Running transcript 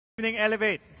Evening,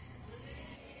 elevate.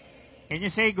 Can you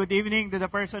say good evening to the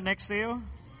person next to you?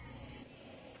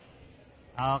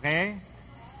 Okay.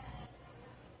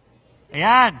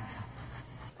 Ayan.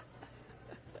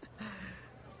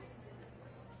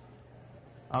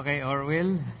 Okay,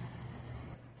 Orwell.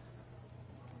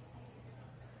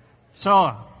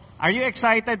 So, are you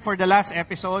excited for the last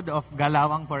episode of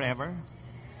Galawang Forever?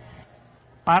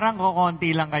 Parang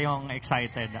kukunti lang kayong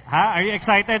excited. Ha? Are you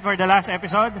excited for the last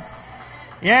episode?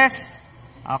 Yes?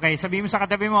 Okay, sabihin mo sa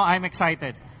katabi mo, I'm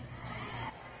excited.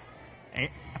 Eh,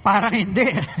 parang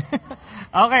hindi.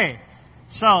 Okay.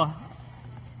 So,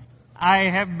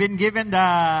 I have been given the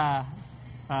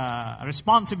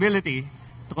responsibility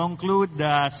to conclude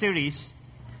the series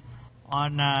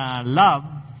on love,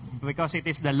 because it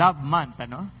is the love month,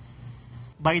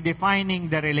 by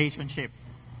defining the relationship.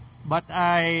 But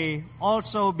I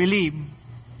also believe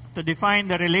to define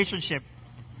the relationship,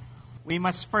 we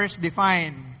must first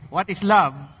define what is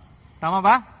love. Tama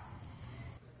ba?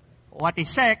 What is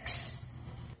sex?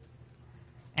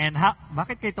 And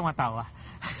bakit kayo tumatawa?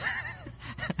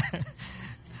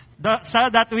 So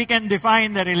that we can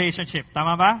define the relationship.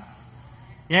 Tama ba?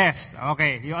 Yes.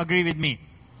 Okay. You agree with me.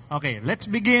 Okay. Let's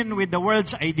begin with the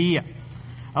world's idea.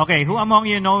 Okay. Who among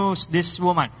you knows this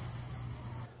woman?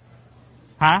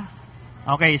 Huh?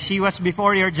 Okay. She was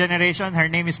before your generation. Her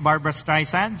name is Barbara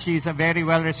Streisand. She's a very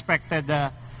well-respected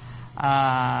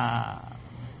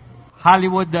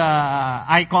Hollywood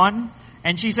icon.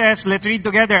 And she says, let's read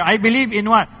together. I believe in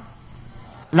what?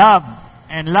 Love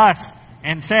and lust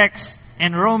and sex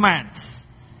and romance.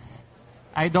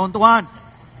 I don't want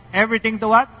everything to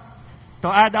what?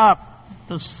 To add up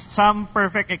to some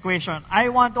perfect equation. I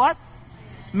want what?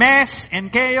 Mess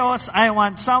and chaos. I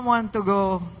want someone to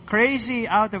go crazy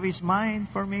out of his mind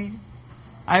for me.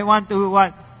 I want to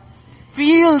what?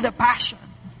 Feel the passion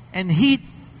and heat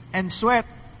and sweat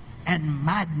and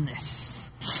madness.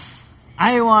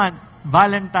 I want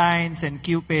Valentines and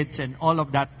Cupids and all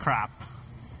of that crap.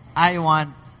 I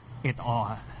want it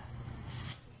all.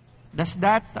 Does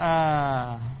that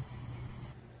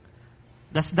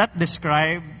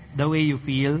describe the way you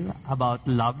feel about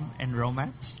love and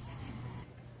romance?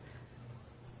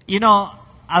 You know,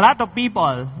 a lot of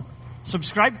people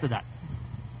subscribe to that.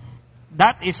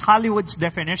 That is Hollywood's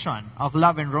definition of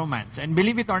love and romance. And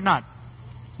believe it or not,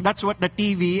 that's what the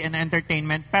TV and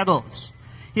entertainment peddles.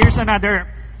 Here's another...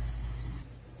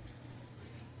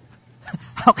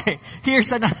 Okay,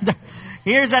 here's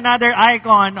another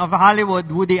icon of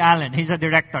Hollywood, Woody Allen. He's a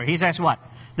director. He says what?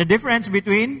 The difference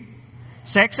between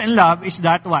sex and love is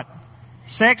that what?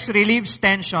 Sex relieves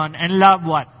tension and love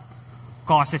what?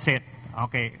 Causes it.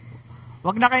 Okay.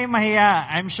 Wag na kayong mahiya.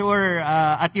 I'm sure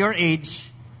at your age,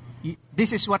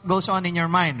 this is what goes on in your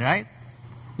mind, right?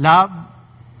 Love,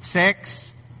 sex,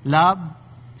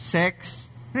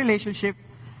 relationship,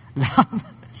 love,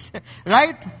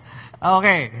 right?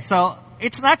 Okay, so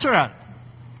it's natural.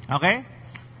 Okay?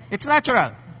 It's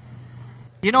natural.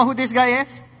 You know who this guy is?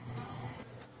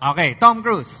 Okay, Tom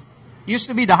Cruise. Used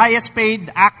to be the highest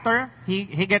paid actor. He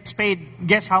gets paid,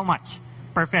 guess how much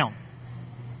per film?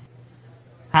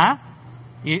 Huh?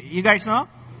 You guys know?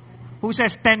 Who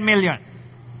says 10 million?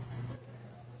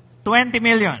 20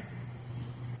 million?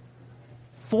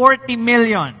 40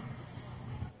 million?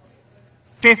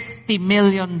 $50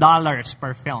 million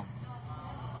per film.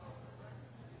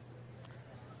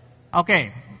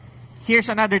 Okay, here's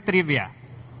another trivia.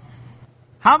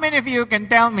 How many of you can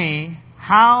tell me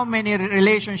how many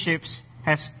relationships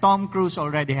has Tom Cruise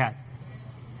already had?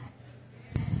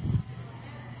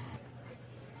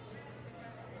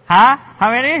 Huh?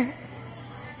 How many?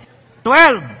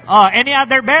 12. Oh, any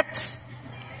other bets?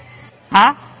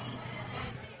 Huh?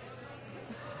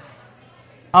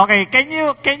 Okay,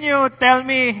 can you tell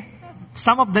me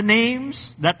some of the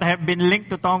names that have been linked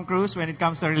to Tom Cruise when it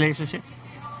comes to relationship?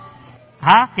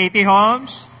 Huh? Katie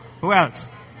Holmes? Who else?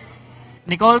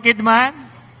 Nicole Kidman?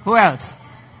 Who else?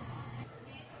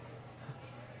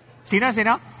 Sino?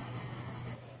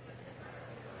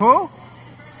 Who?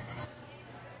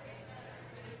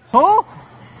 Who?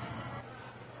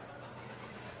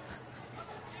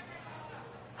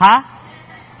 Huh?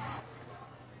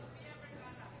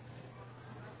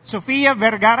 Sofia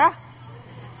Vergara?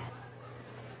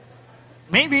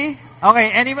 Maybe.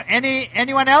 Okay,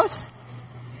 anyone else?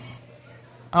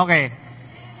 Okay.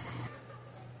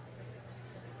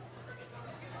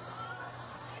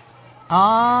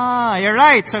 Ah, you're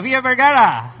right, Sofia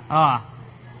Vergara. Ah.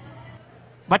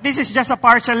 But this is just a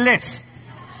partial list.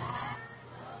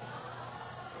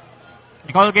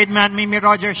 Nicole Kidman, Mimi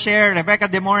Rogers, Cher, Rebecca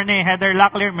De Mornay, Heather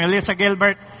Locklear, Melissa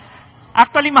Gilbert.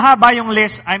 Actually, mahaba yung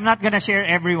list. I'm not gonna share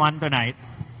everyone tonight.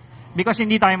 Because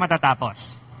hindi tayo matatapos.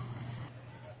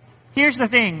 Here's the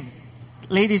thing,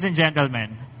 ladies and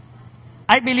gentlemen.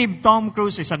 I believe Tom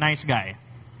Cruise is a nice guy.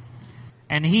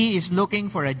 And he is looking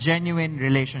for a genuine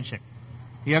relationship.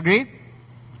 You agree?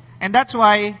 And that's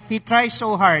why he tries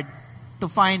so hard to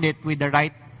find it with the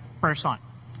right person.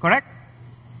 Correct?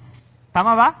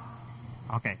 Tama ba?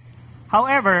 Okay.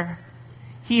 However,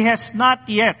 he has not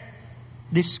yet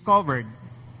discovered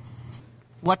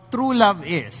what true love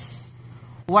is,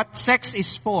 what sex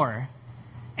is for,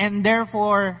 and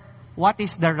therefore, what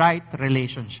is the right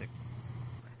relationship.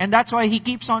 And that's why he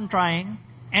keeps on trying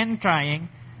and trying,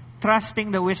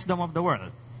 trusting the wisdom of the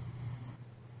world.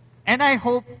 And I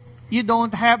hope you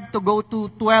don't have to go to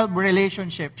 12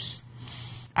 relationships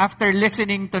after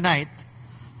listening tonight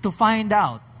to find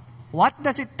out what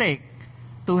does it take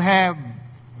to have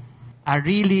a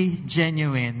really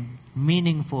genuine,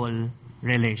 meaningful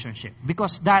relationship.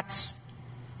 Because that's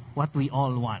what we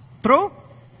all want. True?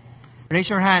 Raise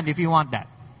your hand if you want that.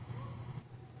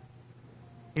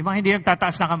 Ibang hindi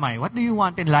nagtataas na kamay. What do you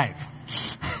want in life?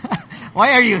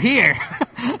 Why are you here?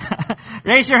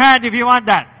 Raise your hand if you want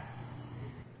that.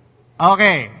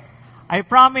 Okay. I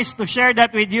promise to share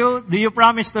that with you. Do you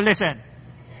promise to listen?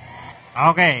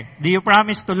 Okay. Do you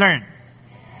promise to learn?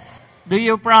 Do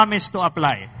you promise to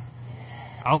apply?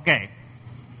 Okay.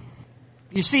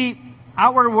 You see,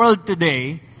 our world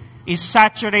today is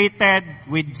saturated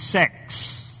with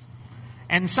sex.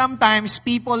 And sometimes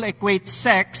people equate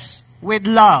sex with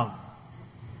love.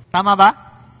 Tama ba?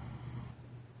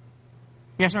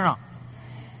 Yes or no?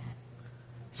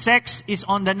 Sex is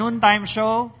on the noontime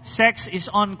show. Sex is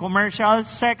on commercials.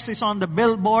 Sex is on the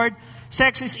billboard.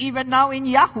 Sex is even now in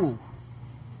Yahoo.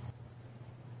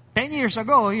 10 years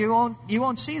ago, you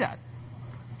won't see that.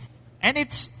 And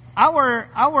it's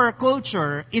our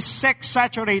culture is sex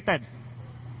saturated.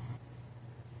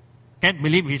 Can't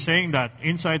believe he's saying that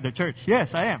inside the church.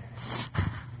 Yes, I am.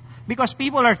 Because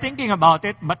people are thinking about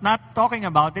it but not talking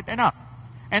about it enough.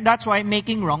 And that's why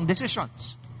making wrong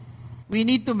decisions. We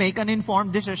need to make an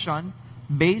informed decision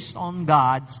based on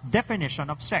God's definition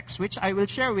of sex, which I will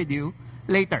share with you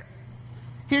later.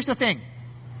 Here's the thing.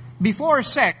 Before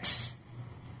sex,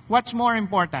 what's more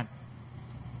important?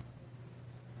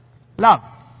 Love.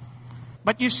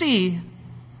 But you see,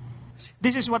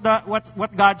 this is what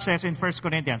God says in 1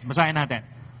 Corinthians. Basahin natin.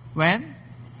 When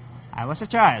I was a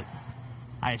child,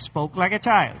 I spoke like a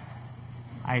child.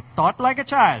 I thought like a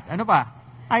child. Ano pa?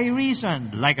 I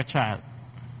reasoned like a child.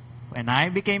 When I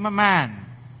became a man,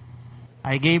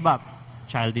 I gave up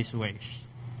childish ways.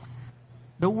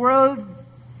 The world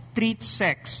treats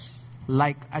sex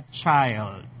like a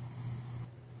child.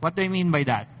 What do I mean by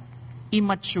that?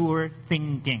 Immature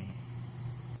thinking.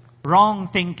 Wrong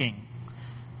thinking.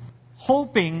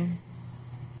 Hoping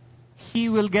he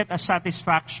will get a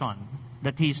satisfaction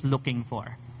that he's looking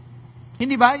for.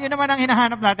 Hindi ba? Yun naman ang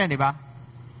hinahanap natin, di ba?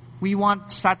 We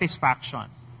want satisfaction.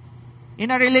 In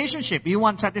a relationship, you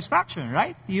want satisfaction,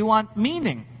 right? You want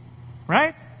meaning,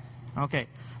 right? Okay.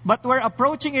 But we're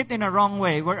approaching it in a wrong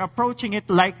way. We're approaching it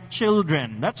like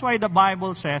children. That's why the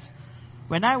Bible says,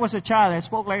 when I was a child, I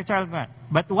spoke like a child.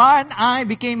 But when I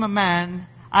became a man,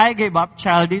 I gave up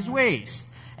childish ways.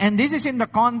 And this is in the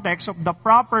context of the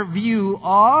proper view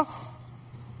of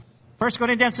 1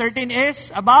 Corinthians 13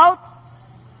 is about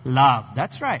love.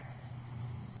 That's right.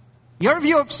 Your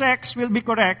view of sex will be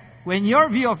correct when your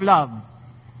view of love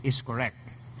is correct.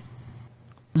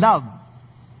 Love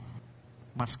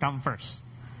must come first.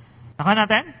 Naka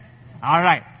natin?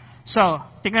 Alright. So,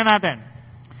 tingnan natin.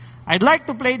 I'd like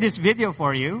to play this video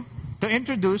for you to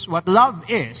introduce what love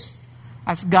is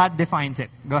as God defines it.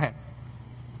 Go ahead.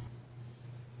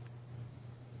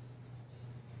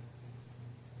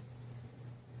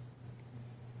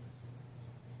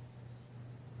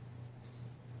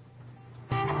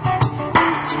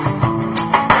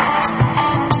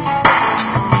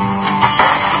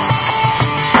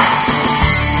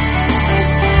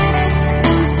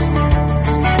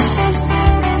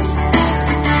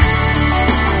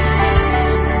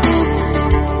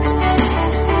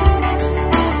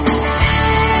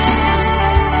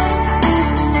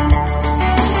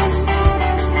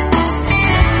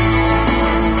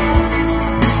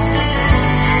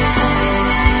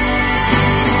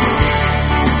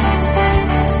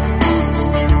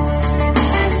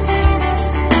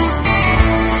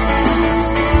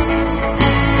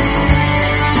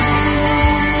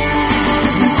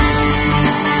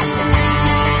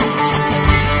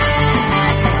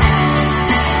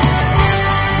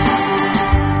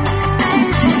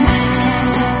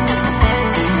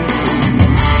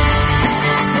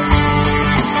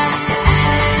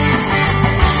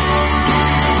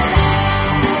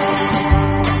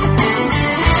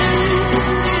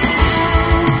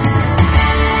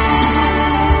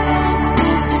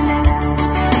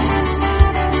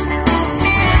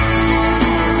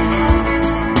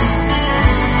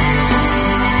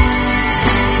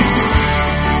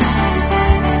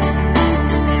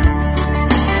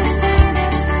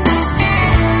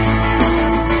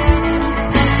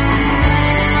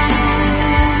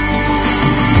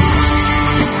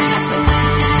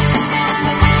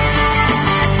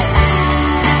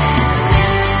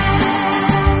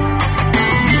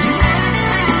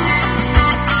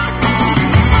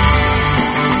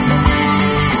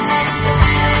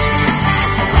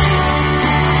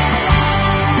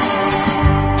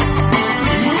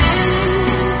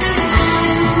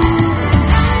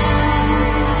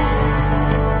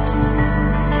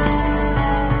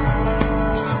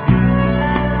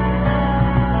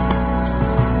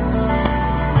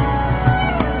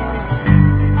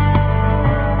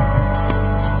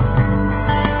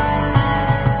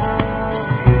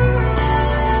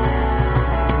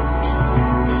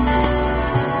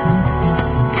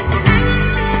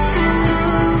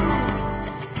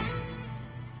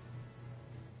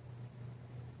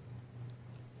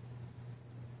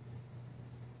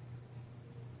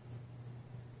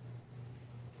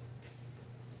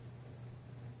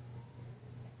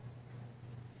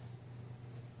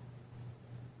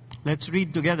 Let's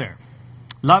read together.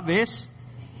 Love is,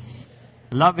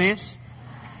 love is,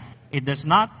 it does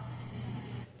not,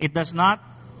 it does not,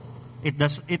 it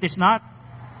is not,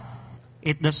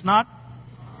 it does not,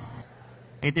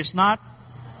 it is not,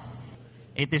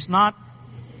 it is not,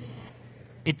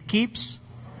 it keeps.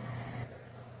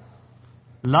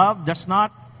 Love does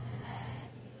not,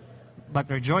 but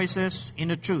rejoices in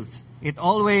the truth. It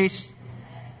always,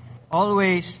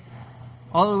 always,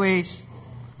 always,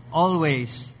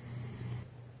 always.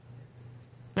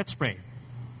 Let's pray.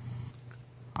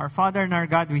 Our Father and our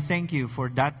God, we thank you for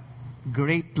that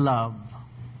great love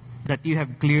that you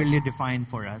have clearly defined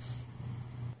for us,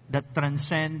 that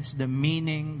transcends the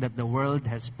meaning that the world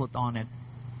has put on it,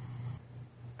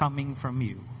 coming from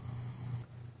you.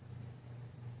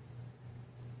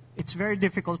 It's very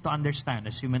difficult to understand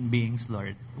as human beings,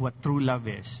 Lord, what true love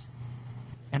is.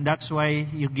 And that's why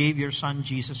you gave your Son,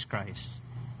 Jesus Christ,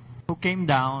 who came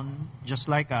down just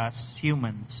like us,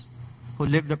 humans, who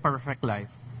lived a perfect life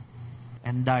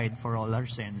and died for all our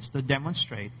sins to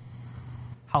demonstrate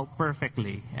how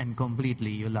perfectly and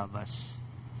completely you love us.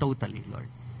 Totally, Lord.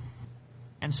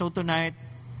 And so tonight,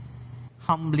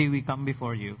 humbly we come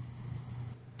before you.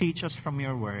 Teach us from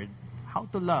your word how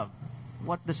to love.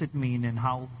 What does it mean and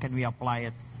how can we apply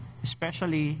it,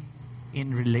 especially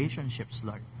in relationships,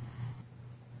 Lord,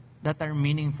 that are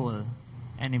meaningful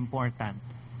and important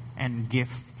and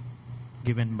gift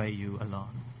given by you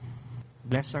alone.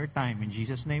 Bless our time. In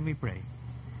Jesus' name we pray.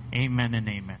 Amen and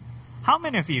amen. How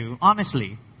many of you,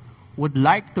 honestly, would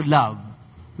like to love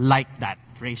like that?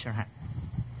 Raise your hand.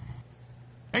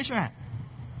 Raise your hand.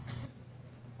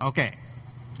 Okay.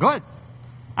 Good.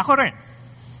 Ako rin.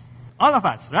 All of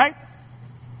us, right?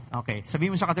 Okay.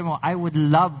 Sabihin mo sa katabi mo, I would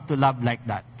love to love like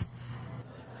that.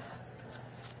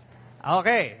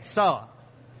 Okay. So,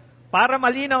 para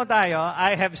malinaw tayo,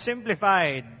 I have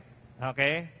simplified,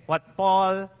 okay, what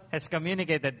Paul has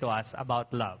communicated to us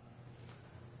about love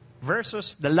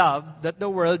versus the love that the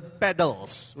world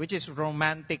peddles, which is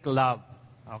romantic love,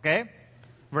 okay,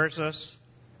 versus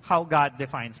how God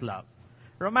defines love.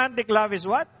 Romantic love is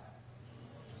what?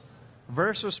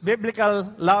 Versus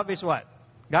biblical love is what?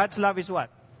 God's love is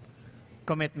what?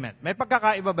 Commitment. May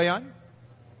pagkakaiba ba yun?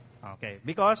 Okay.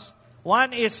 Because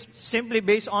one is simply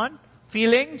based on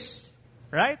feelings,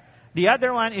 right? The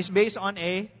other one is based on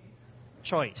a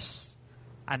choice.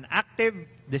 An active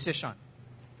decision.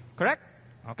 Correct?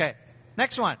 Okay.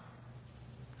 Next one.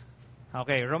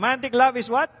 Okay. Romantic love is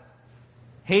what?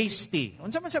 Hasty.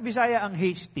 Unsa man sa Bisaya ang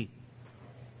hasty?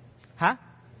 Ha?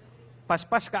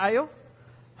 Paspas kaayo?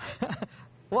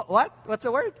 What? What's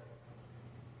the word?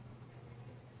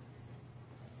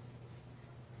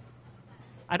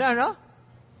 Ano?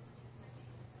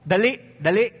 Dali.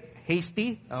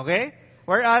 Hasty. Okay?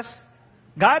 Whereas,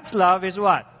 God's love is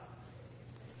what?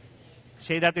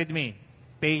 Say that with me.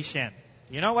 Patient.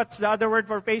 You know what's the other word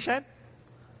for patient?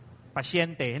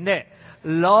 Pasyente. Hindi.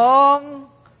 Long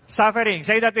suffering.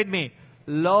 Say that with me.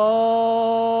 Long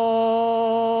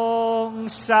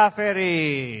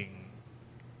suffering.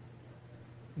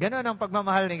 Ganon ang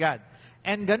pagmamahal ni God.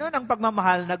 And ganon ang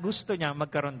pagmamahal na gusto niya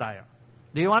magkaroon tayo.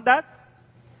 Do you want that?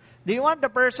 Do you want the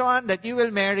person that you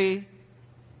will marry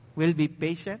will be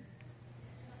patient?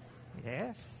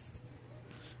 Yes.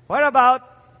 What about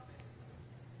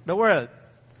the world?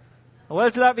 The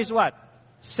world's love is what?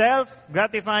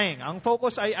 Self-gratifying. Ang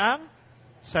focus ay ang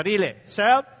sarili.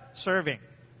 Self-serving.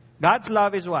 God's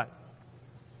love is what?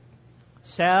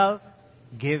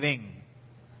 Self-giving.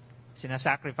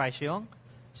 Sinasacrifice yung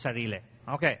sarili.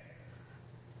 Okay.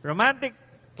 Romantic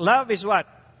love is what?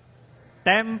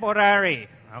 Temporary.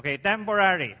 Okay,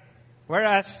 temporary.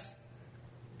 Whereas,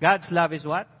 God's love is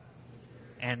what?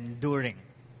 Enduring.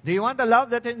 Do you want a love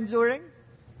that's enduring?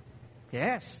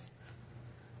 Yes.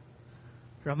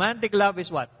 Romantic love is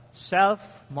what?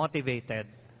 Self-motivated.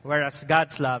 Whereas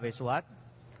God's love is what?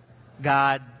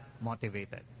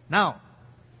 God-motivated. Now,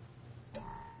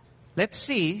 let's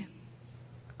see.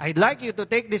 I'd like you to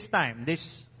take this time,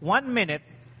 this 1 minute,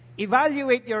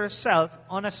 evaluate yourself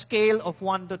on a scale of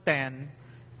 1 to 10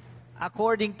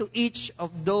 according to each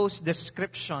of those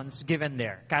descriptions given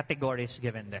there, categories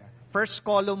given there. First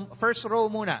column, first row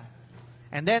muna,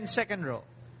 and then second row,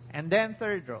 and then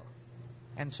third row,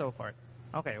 and so forth.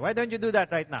 Okay, why don't you do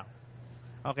that right now?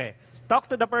 Okay, talk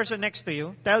to the person next to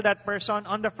you. Tell that person,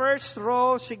 on the first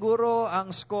row, siguro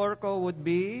ang score ko would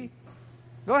be...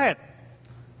 Go ahead.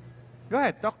 Go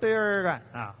ahead, talk to your...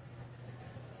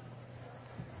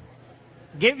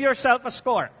 Give yourself a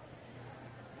score.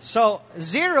 So,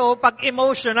 0 pag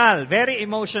emotional, very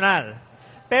emotional.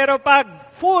 Pero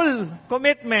pag full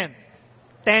commitment,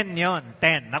 10 yon,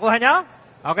 10. Nakuha niyo?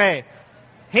 Okay.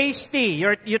 Hasty.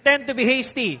 You tend to be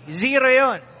hasty. 0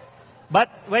 yun. But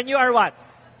when you are what?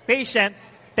 Patient,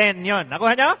 10 yun.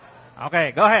 Nakuha nyo?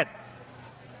 Okay, go ahead.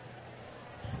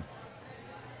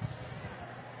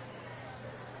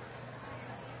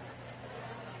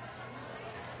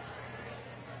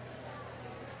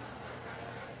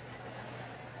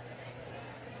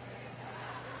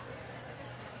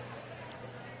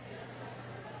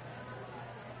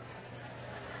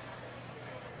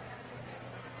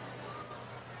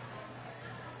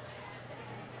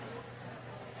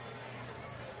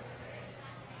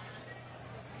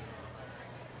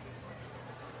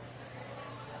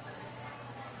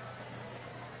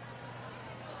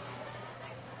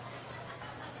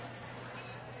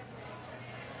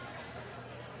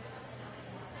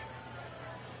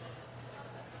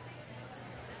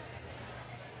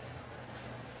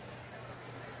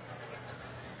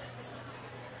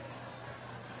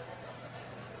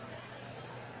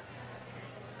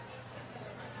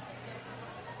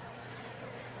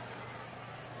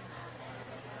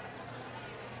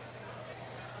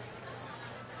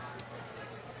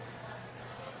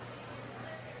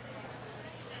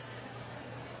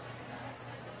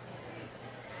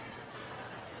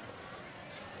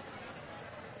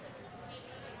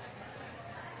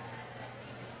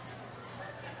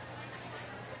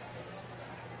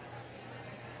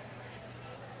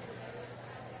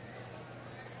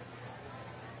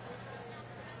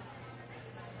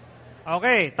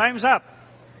 Okay, time's up.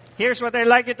 Here's what I'd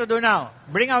like you to do now.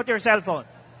 Bring out your cell phone.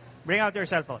 Bring out your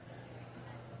cell phone.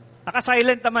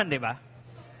 Naka-silent naman, di ba?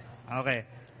 Okay.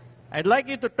 I'd like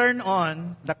you to turn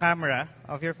on the camera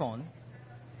of your phone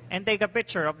and take a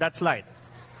picture of that slide.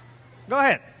 Go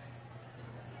ahead.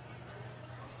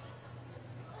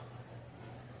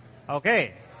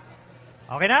 Okay.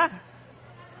 Okay na?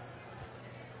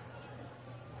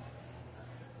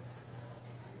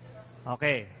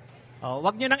 Okay.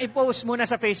 Wag nyo nang i-post muna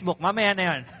sa Facebook. Mamaya na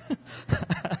yan.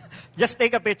 Just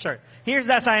take a picture. Here's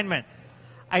the assignment.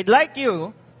 I'd like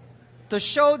you to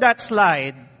show that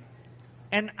slide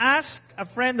and ask a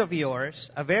friend of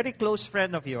yours, a very close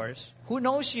friend of yours, who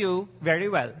knows you very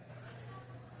well,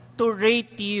 to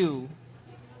rate you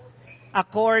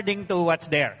according to what's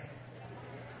there.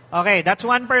 Okay, that's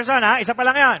one person, ha? Isa pa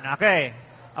lang yan. Okay.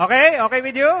 Okay? Okay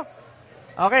with you?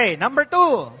 Okay, number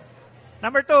two.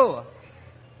 Number two.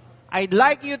 I'd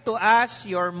like you to ask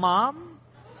your mom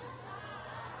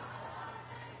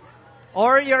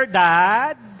or your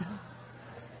dad.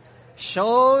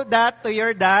 Show that to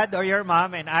your dad or your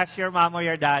mom and ask your mom or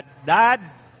your dad, Dad,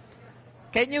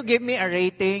 can you give me a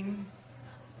rating?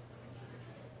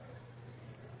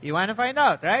 You want to find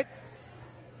out, right?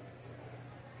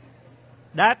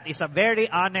 That is a very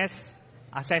honest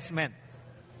assessment.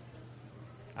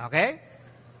 Okay?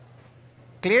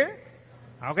 Clear?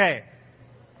 Okay.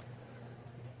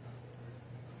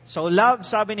 So love,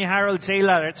 sabi ni Harold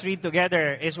Saylor, let's read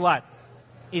together, is what?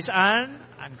 Is an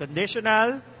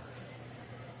unconditional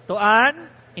to an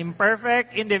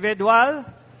imperfect individual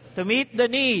to meet the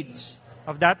needs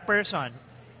of that person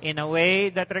in a way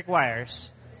that requires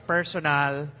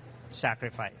personal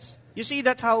sacrifice. You see,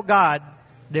 that's how God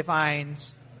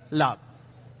defines love.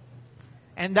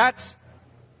 And that's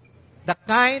the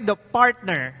kind of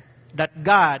partner that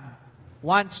God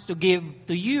wants to give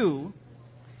to you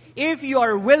if you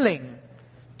are willing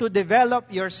to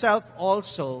develop yourself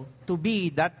also to be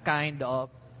that kind of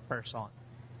person.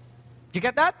 Did you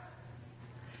get that?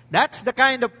 That's the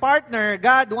kind of partner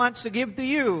God wants to give to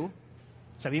you.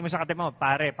 Sabi mo sa katabi mo,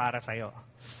 pare, para sa'yo.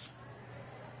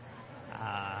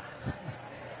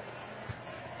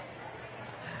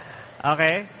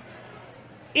 Okay?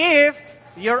 If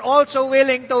you're also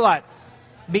willing to what?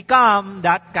 Become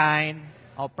that kind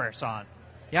of person.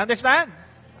 You understand?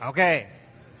 Okay.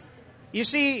 You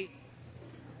see,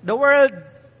 the world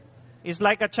is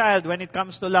like a child when it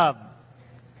comes to love.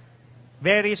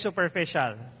 Very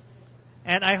superficial.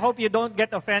 And I hope you don't get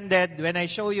offended when I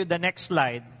show you the next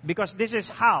slide, because this is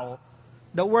how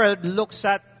the world looks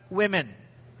at women.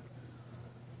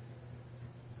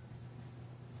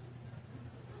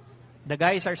 The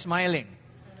guys are smiling.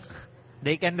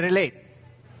 They can relate.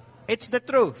 It's the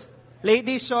truth.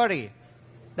 Ladies, sorry.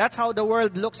 That's how the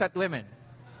world looks at women.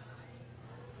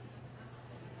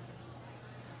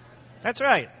 That's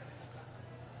right.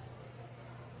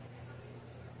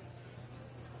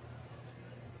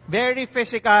 Very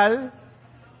physical,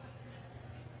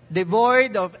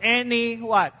 devoid of any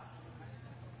what?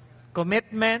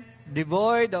 Commitment,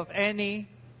 devoid of any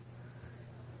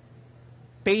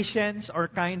patience or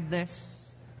kindness.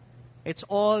 It's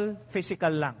all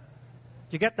physical lang.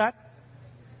 You get that?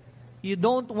 You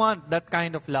don't want that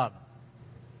kind of love.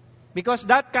 Because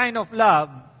that kind of love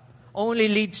only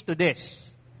leads to this.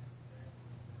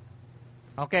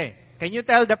 Okay. Can you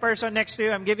tell the person next to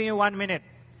you, I'm giving you 1 minute.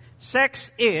 Sex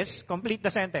is, complete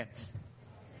the sentence.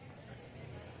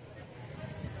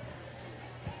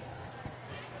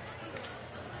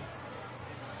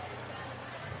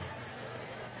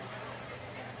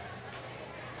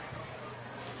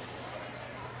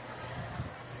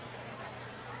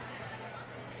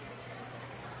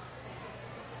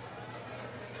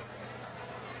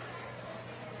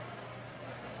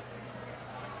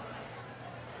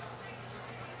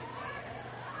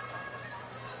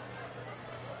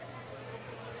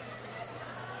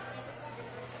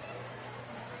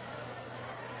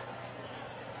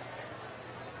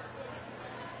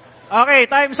 Okay,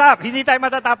 time's up. Hindi tayo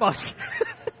matatapos.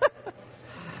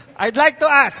 I'd like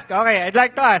to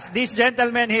ask these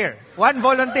gentlemen here. One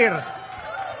volunteer.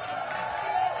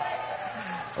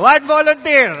 One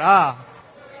volunteer.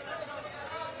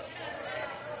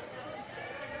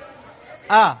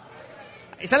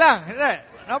 Isa lang.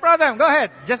 No problem. Go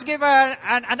ahead. Just give an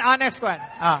honest one.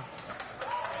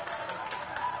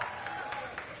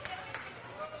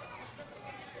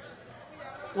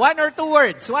 One or two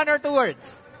words.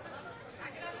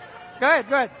 Go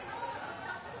ahead.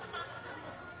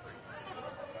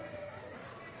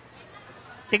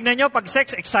 Tingnan nyo, pag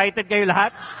sex, excited kayo lahat.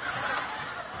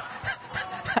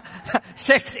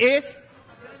 Sex is?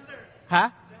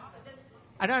 Ha?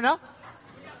 Ano?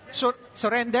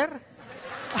 Surrender?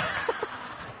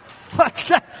 What's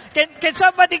that? Can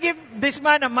somebody give this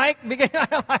man a mic? Bigay nyo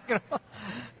ng microphone.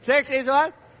 Sex is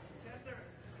what?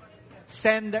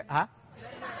 Sender. Ha?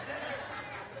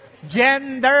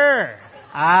 Gender.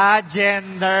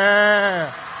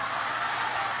 Gender.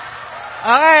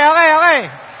 Okay.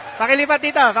 Pakilipat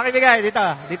dito, pakibigay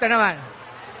dito. Dito naman.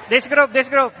 This group.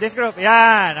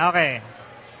 Yan, okay.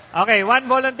 Okay, one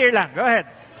volunteer lang. Go ahead.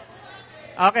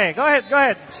 Okay, go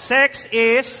ahead. Sex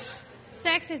is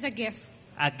a gift.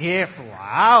 A gift.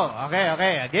 Wow. Okay,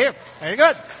 a gift. Very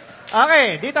good.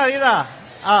 Okay, dito.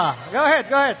 Go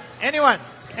ahead. Anyone?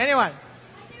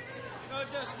 No,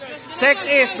 just. Sex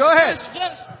is, go ahead.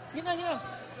 Just. Gina.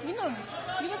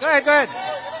 Go ahead.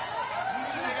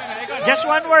 Just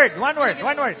one word.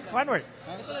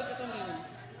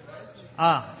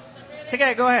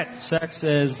 Sige, go ahead. Sex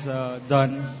is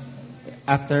done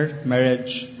after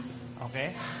marriage.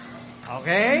 Okay.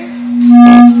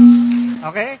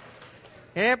 Okay,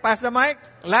 pass the mic.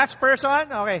 Last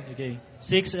person. Okay.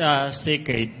 Sex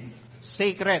sacred.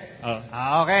 Sacred. Oh.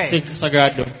 Okay.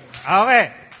 Sagrado.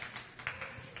 Okay.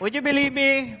 Would you believe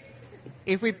me?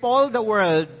 If we poll the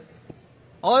world,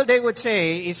 all they would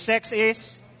say is sex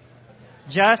is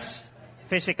just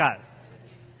physical.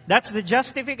 That's the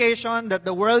justification that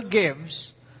the world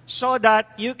gives so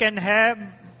that you can have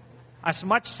as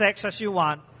much sex as you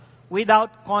want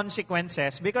without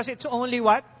consequences because it's only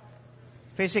what?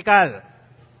 Physical.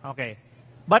 Okay.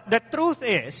 But the truth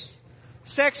is,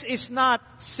 sex is not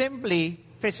simply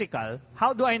physical.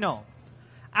 How do I know?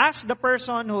 Ask the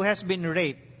person who has been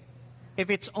raped if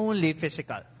it's only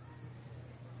physical.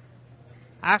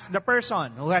 Ask the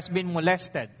person who has been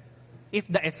molested if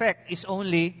the effect is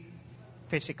only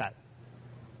physical.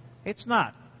 It's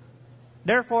not.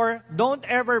 Therefore, don't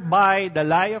ever buy the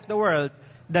lie of the world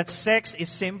that sex is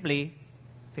simply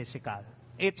physical.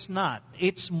 It's not.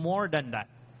 It's more than that.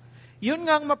 Yun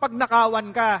ngang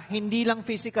mapagnakawan ka, hindi lang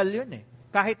physical yun eh.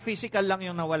 Kahit physical lang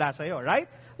yung nawala sa'yo, right?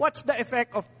 What's the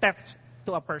effect of theft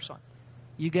to a person?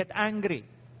 You get angry,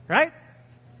 right?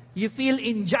 You feel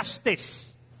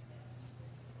injustice.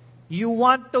 You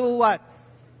want to what?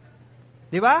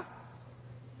 Di ba?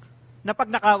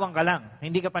 Napagnakawan ka lang,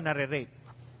 hindi ka pa nare-rape.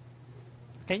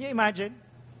 Can you imagine?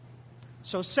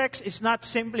 So sex is not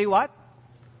simply what?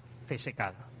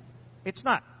 Physical. It's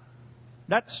not.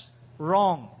 That's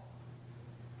wrong.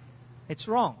 It's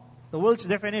wrong. The world's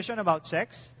definition about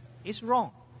sex is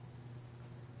wrong.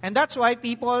 And that's why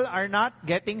people are not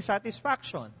getting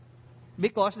satisfaction.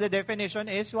 Because the definition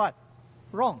is what?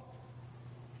 Wrong.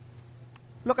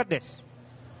 Look at this.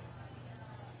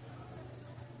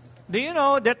 Do you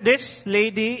know that this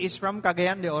lady is from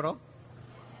Cagayan de Oro?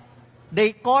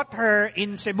 They caught her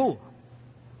in Cebu.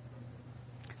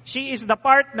 She is the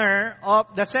partner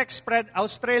of the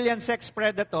Australian sex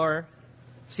predator,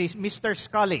 Mr.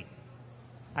 Scully.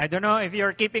 I don't know if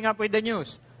you're keeping up with the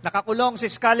news. Nakakulong si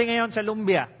Scully ngayon sa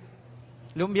Lumbia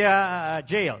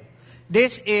jail.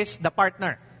 This is the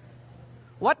partner.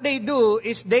 What they do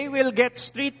is they will get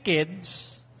street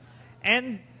kids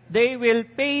and they will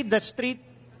pay the street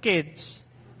kids,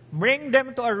 bring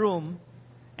them to a room,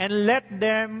 and let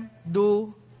them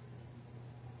do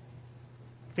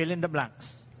fill in the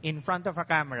blanks. in front of a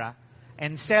camera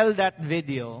and sell that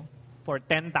video for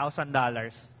 $10,000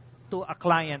 to a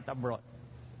client abroad.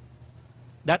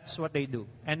 That's what they do.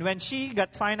 And when she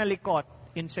got finally caught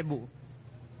in Cebu,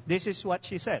 this is what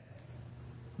she said.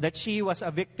 That she was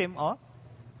a victim of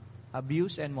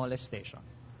abuse and molestation.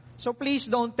 So please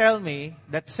don't tell me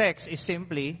that sex is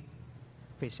simply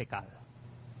physical.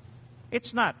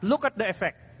 It's not. Look at the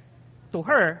effect to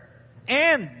her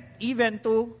and even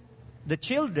to the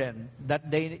children that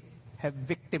they have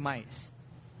victimized.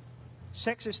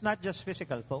 Sex is not just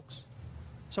physical, folks.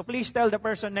 So please tell the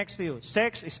person next to you,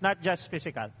 sex is not just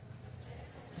physical.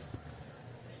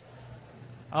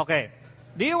 Okay.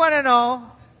 Do you want to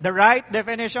know the right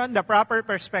definition, the proper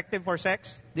perspective for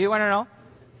sex? Do you want to know?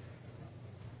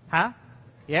 Huh?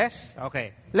 Yes?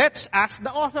 Okay. Let's ask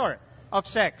the author of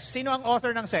sex. Sino ang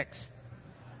author ng sex?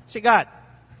 Si God.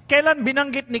 Kailan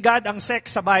binanggit ni God ang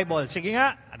sex sa Bible? Sige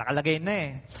nga, nakalagay na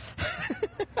eh.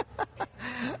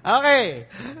 Okay.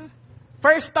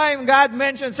 First time God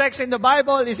mentioned sex in the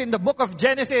Bible is in the book of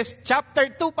Genesis, chapter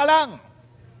 2 pa lang.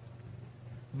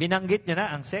 Binanggit niya na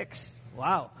ang sex.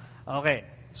 Wow. Okay.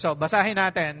 So, basahin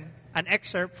natin an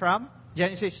excerpt from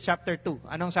Genesis chapter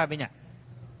 2. Anong sabi niya?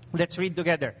 Let's read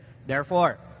together.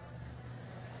 Therefore,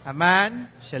 a man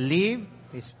shall leave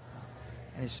his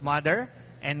mother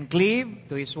and cleave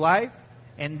to his wife,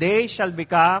 and they shall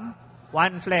become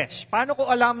one flesh. Paano ko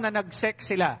alam na nag-sex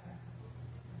sila?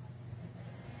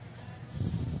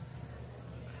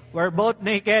 We're both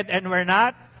naked and we're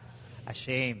not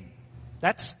ashamed.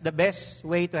 That's the best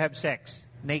way to have sex.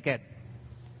 Naked.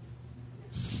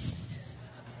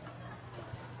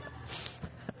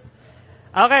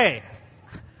 Okay.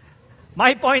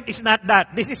 My point is not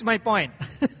that. This is my point.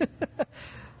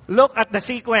 Look at the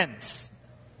sequence.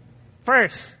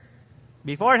 First,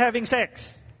 before having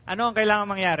sex, ano ang kailangan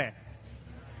mangyari?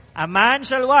 A man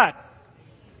shall what?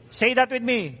 Say that with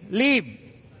me. Leave.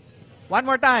 One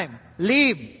more time.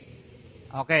 Leave.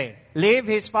 Okay. Leave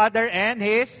his father and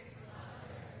his...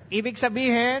 Ibig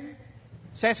sabihin,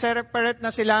 separate na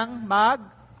silang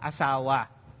mag-asawa.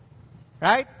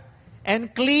 Right?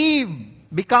 And cleave.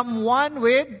 Become one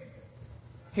with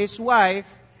his wife.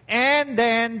 And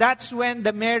then, that's when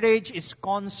the marriage is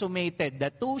consummated.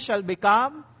 The two shall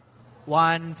become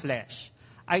one flesh.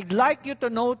 I'd like you to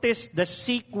notice the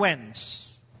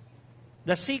sequence.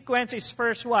 The sequence is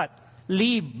first what?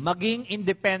 Leave. Maging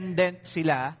independent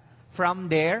sila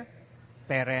from their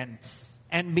parents.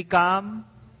 And become,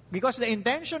 because the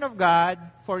intention of God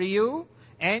for you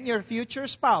and your future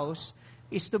spouse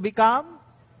is to become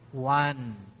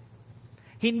one.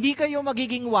 Hindi kayo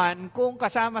magiging one kung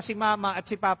kasama si mama at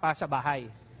si papa sa bahay.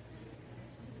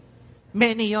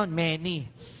 Many yon, many.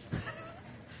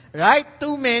 Right?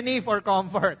 Too many for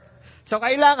comfort. So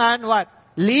kailangan what?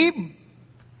 Leave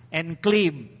and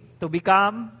cleave to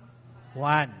become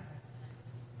one.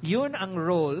 Yun ang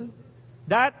role.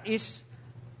 That is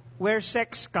where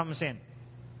sex comes in.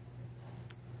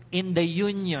 In the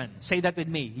union. Say that with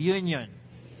me. Union.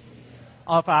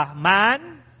 Of a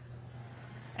man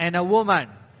and a woman.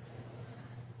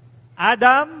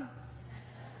 Adam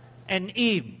and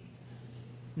Eve.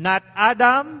 Not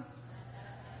Adam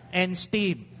and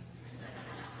Steve.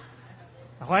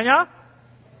 Nakuha niyo?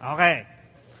 Okay.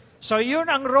 So yun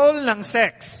ang role ng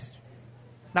sex.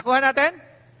 Nakuha natin?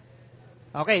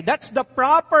 Okay, that's the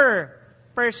proper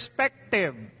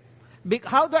perspective.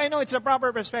 How do I know it's the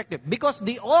proper perspective? Because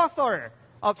the author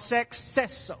of sex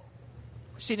says so.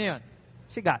 Sino yun?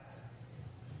 Si God.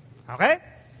 Okay?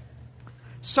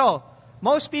 So,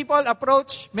 most people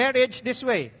approach marriage this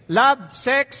way. Love,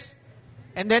 sex,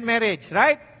 and then marriage.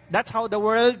 Right? That's how the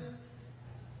world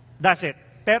does it.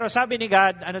 Pero sabi ni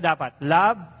God, ano dapat?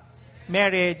 Love,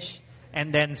 marriage,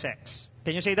 and then sex.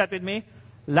 Can you say that with me?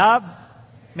 Love,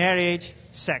 marriage,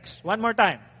 sex. One more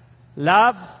time.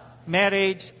 Love,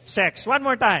 marriage, sex. One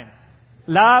more time.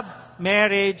 Love,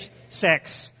 marriage,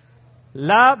 sex.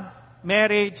 Love,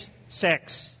 marriage,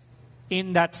 sex.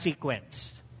 In that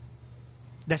sequence.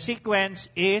 The sequence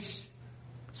is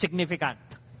significant.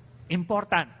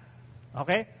 Important.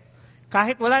 Okay?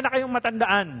 Kahit wala na kayong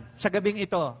matandaan sa gabing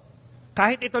ito,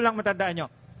 kahit ito lang matandaan nyo.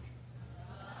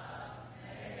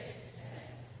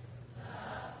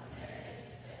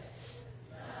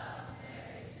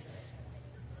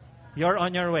 You're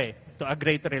on your way to a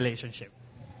great relationship.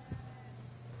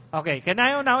 Okay, can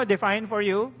I now define for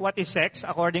you what is sex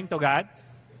according to God?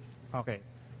 Okay.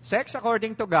 Sex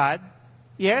according to God,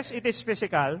 yes, it is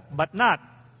physical, but not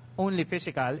only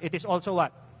physical. It is also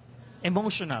what?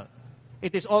 Emotional.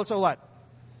 It is also what?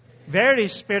 Very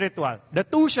spiritual. The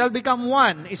two shall become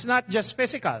one is not just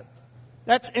physical.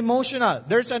 That's emotional.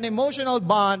 There's an emotional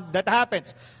bond that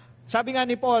happens. Sabi nga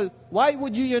ni Paul, why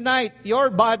would you unite your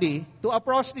body to a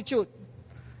prostitute?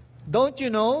 Don't you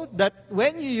know that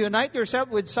when you unite yourself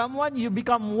with someone, you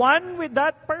become one with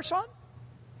that person?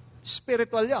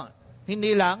 Spiritual yon.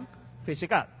 Hindi lang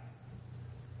physical.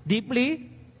 Deeply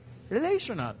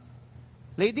relational.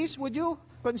 Ladies, would you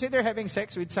consider having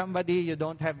sex with somebody you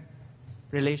don't have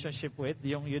relationship with?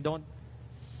 Yung you don't...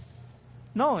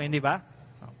 No, hindi ba?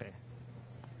 Okay.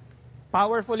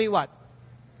 Powerfully what?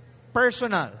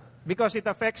 Personal. Because it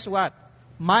affects what?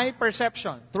 My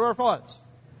perception. True or false?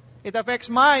 It affects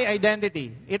my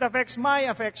identity. It affects my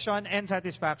affection and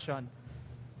satisfaction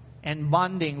and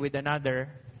bonding with another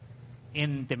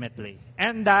intimately.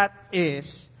 And that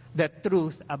is the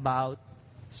truth about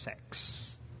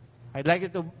sex. I'd like you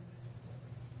to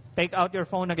take out your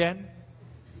phone again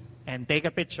and take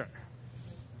a picture.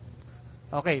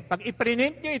 Okay, pag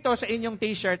i-print nyo ito sa inyong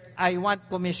t-shirt, I want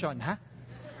commission, ha?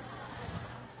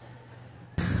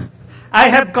 I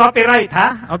have copyright,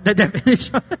 ha? Of the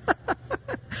definition.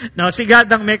 No, si God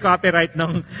ang may copyright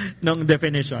nung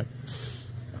definition.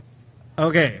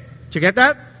 Okay. Did you get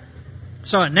that?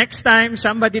 So, next time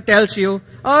somebody tells you,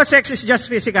 oh, sex is just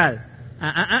physical.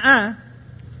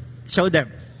 Show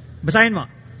them. Basahin mo.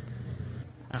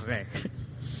 Okay.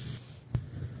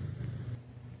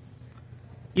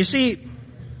 You see,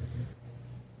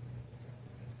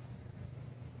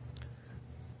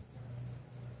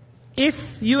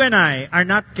 if you and I are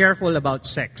not careful about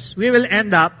sex, we will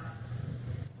end up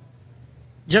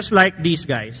just like these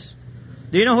guys.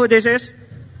 Do you know who this is?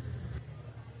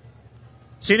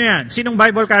 Sino yan? Sinong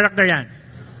Bible character yan?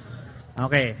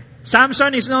 Okay.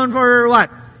 Samson is known for what?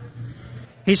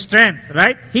 His strength,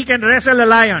 right? He can wrestle a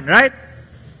lion, right?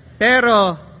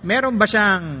 Pero, meron ba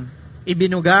siyang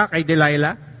ibinuga kay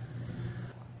Delilah?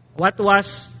 What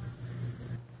was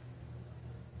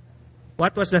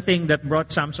the thing that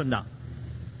brought Samson down?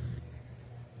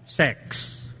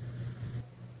 Sex.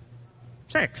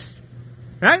 Sex.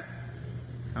 Right?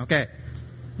 Okay.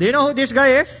 Do you know who this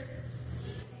guy is?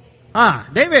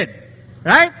 David.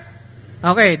 Right?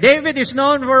 Okay. David is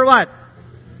known for what?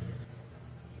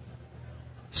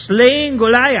 Slaying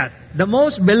Goliath, the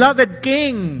most beloved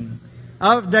king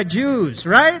of the Jews.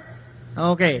 Right?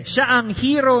 Okay. Siya ang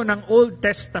hero ng Old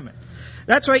Testament.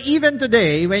 That's why even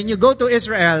today, when you go to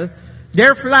Israel,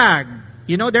 their flag,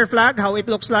 you know their flag, how it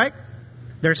looks like?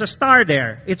 There's a star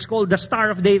there. It's called the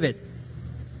Star of David.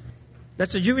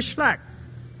 That's a Jewish flag.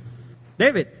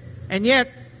 David. And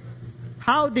yet,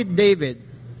 how did David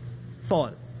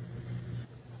fall?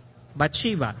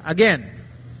 Bathsheba. Again,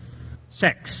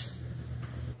 sex.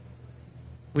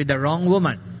 With the wrong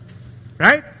woman.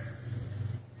 Right?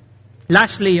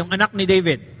 Lastly, yung anak ni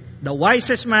David, the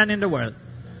wisest man in the world,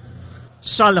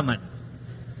 Solomon.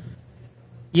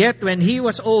 Yet when he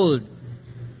was old,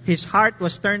 his heart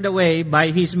was turned away by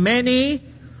his many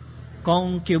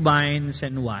concubines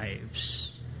and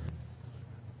wives.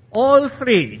 All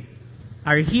three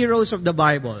are heroes of the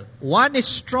Bible. One is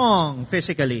strong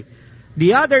physically.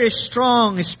 The other is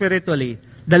strong spiritually.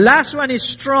 The last one is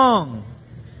strong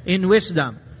in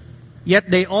wisdom. Yet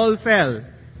they all fell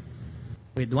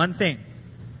with one thing.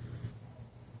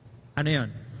 Ano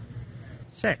yun?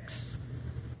 Sex.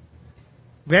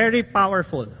 Very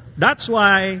powerful. That's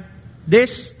why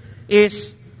this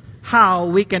is how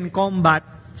we can combat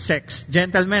sex.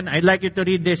 Gentlemen, I'd like you to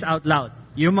read this out loud.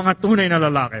 Yung mga tunay na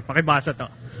lalaki. Pakibasa to.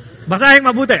 Basahin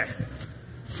mabuti.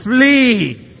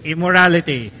 Flee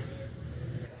immorality.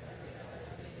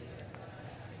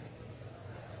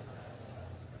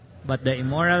 But the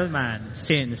immoral man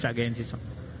sins against his own.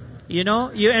 You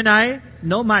know, you and I,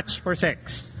 no match for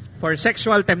sex. For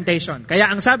sexual temptation. Kaya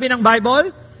ang sabi ng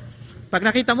Bible, pag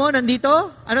nakita mo,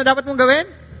 nandito, ano dapat mong gawin?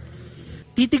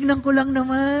 Titignan ko lang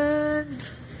naman.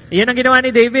 Yan ang ginawa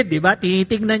ni David, di ba?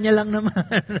 Titignan niya lang naman.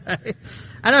 Right?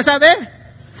 Ano sabi?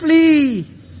 Flee!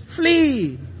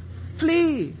 Flee!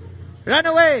 Flee! Run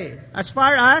away! As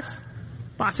far as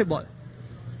possible.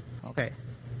 Okay.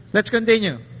 Let's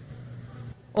continue.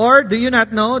 Or, do you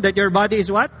not know that your body is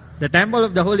what? The temple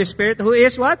of the Holy Spirit, who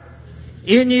is what?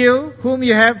 In you, whom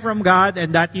you have from God,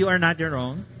 and that you are not your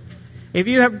own. If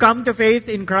you have come to faith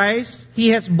in Christ, He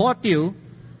has bought you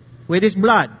with His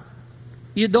blood.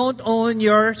 You don't own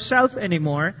yourself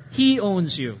anymore. He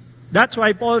owns you. That's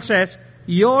why Paul says,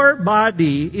 your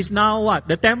body is now what?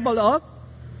 The temple of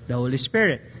the Holy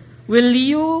Spirit. Will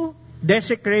you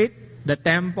desecrate the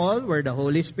temple where the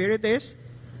Holy Spirit is?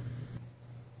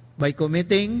 By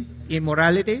committing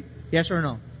immorality? Yes or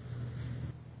no?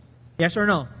 Yes or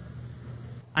no?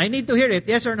 I need to hear it.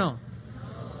 Yes or no?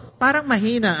 Parang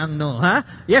mahina ang no,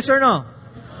 ha? Yes or no?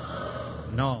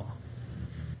 No.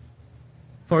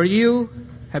 For you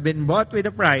have been bought with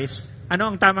a price. Ano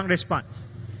ang tamang response?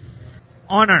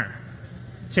 Honor.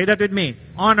 Say that with me.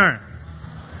 Honor.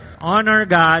 Honor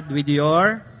God with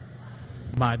your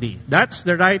body. That's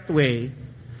the right way,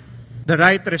 the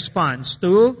right response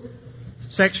to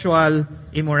sexual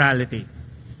immorality.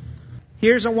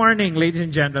 Here's a warning, ladies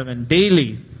and gentlemen.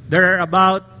 Daily, there are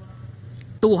about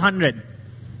 200.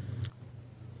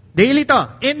 Daily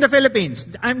to, in the Philippines.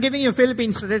 I'm giving you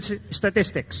Philippine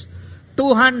statistics.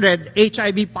 200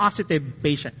 HIV positive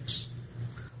patients.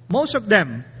 Most of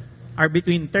them are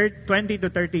between 20 to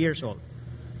 30 years old.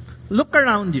 Look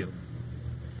around you.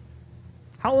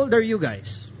 How old are you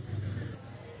guys?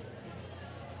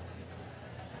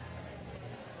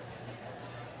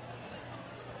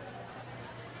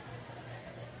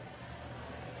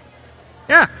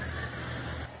 Yeah.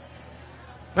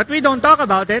 But we don't talk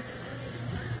about it.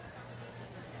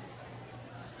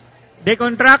 They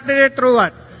contracted it through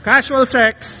what? Casual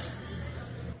sex,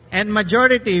 and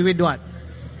majority with what?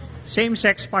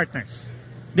 Same-sex partners.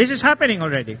 This is happening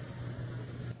already.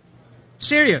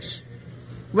 Serious.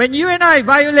 When you and I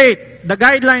violate the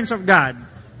guidelines of God,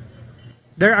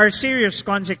 there are serious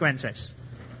consequences.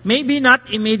 Maybe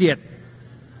not immediate.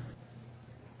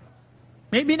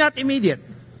 Maybe not immediate.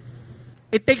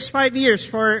 It takes 5 years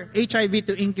for HIV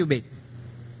to incubate.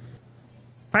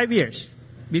 5 years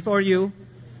before you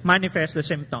manifest the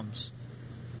symptoms.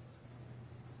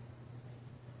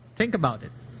 Think about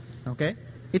it. Okay?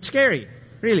 It's scary,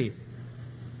 really.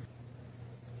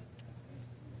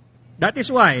 That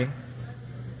is why,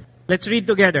 let's read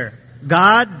together.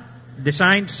 God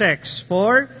designed sex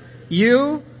for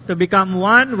you to become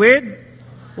one with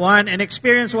one and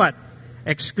experience what?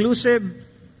 Exclusive,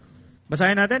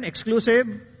 basahin natin, exclusive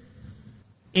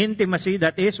intimacy.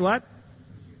 That is what?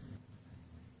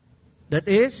 That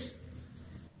is?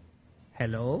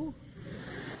 Hello?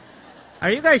 Are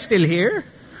you guys still here?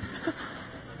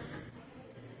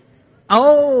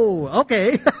 Oh,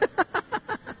 okay.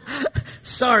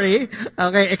 Sorry.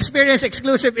 Okay, experience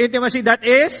exclusive intimacy that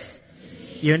is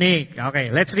unique. Okay,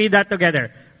 let's read that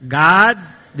together. God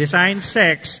designed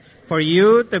sex for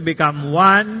you to become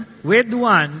one with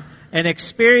one and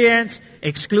experience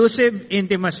exclusive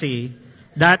intimacy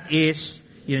that is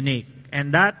unique.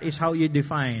 And that is how you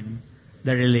define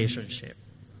the relationship.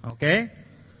 Okay?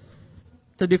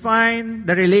 To define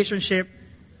the relationship,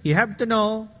 you have to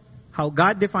know how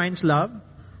God defines love,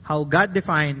 how God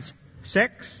defines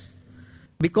sex.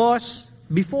 Because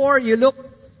before you look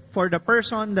for the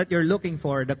person that you're looking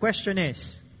for, the question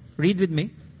is, read with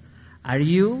me, are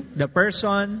you the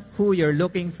person who you're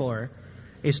looking for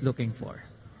is looking for?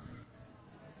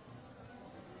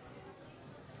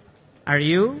 Are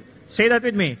you? Say that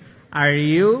with me. Are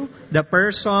you the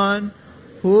person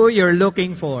who you're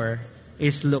looking for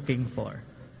is looking for?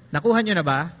 Nakuha nyo na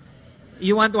ba?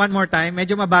 You want one more time?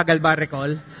 Medyo mabagal ba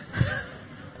recall?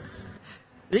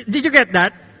 Did you get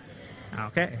that?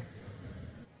 Okay.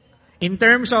 In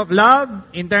terms of love,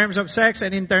 in terms of sex,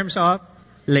 and in terms of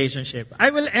relationship. I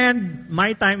will end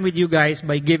my time with you guys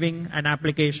by giving an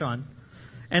application.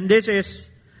 And this is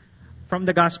from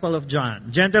the Gospel of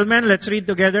John. Gentlemen, let's read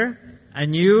together. A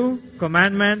new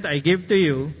commandment I give to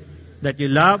you, that you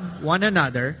love one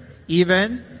another,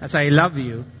 even as I love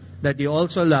you, that you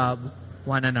also love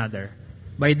one another.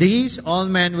 By these, all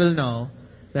men will know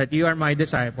that you are my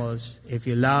disciples, if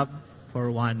you love for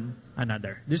one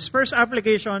another. This first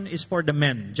application is for the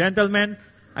men. Gentlemen,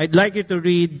 I'd like you to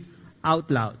read out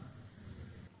loud.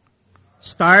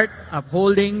 Start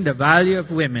upholding the value of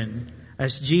women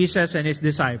as Jesus and His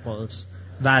disciples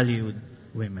valued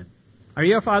women. Are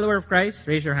you a follower of Christ?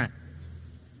 Raise your hand.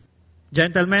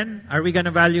 Gentlemen, are we going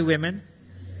to value women?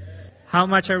 How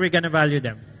much are we going to value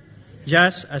them?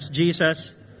 Just as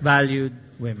Jesus valued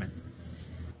women.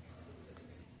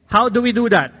 How do we do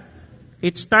that?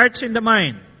 It starts in the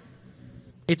mind.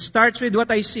 It starts with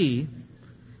what I see.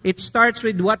 It starts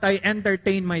with what I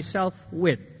entertain myself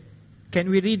with. Can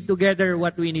we read together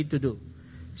what we need to do?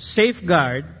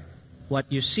 Safeguard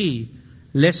what you see.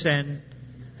 Listen,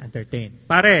 entertain.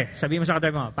 Pare, sabi mo sa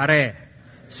katabi mo, pare,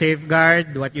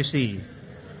 safeguard what you see.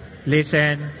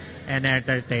 Listen and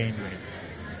entertain with.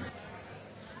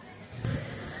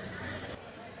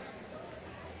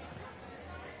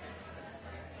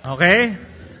 Okay?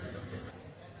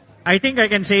 I think I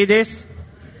can say this.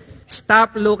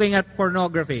 Stop looking at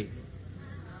pornography.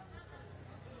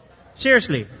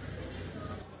 Seriously.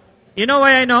 You know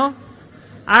why I know?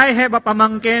 I have a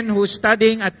pamangkin who's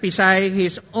studying at Pisay.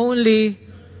 He's only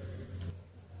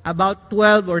about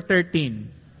 12 or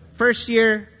 13. First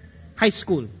year high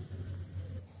school.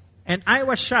 And I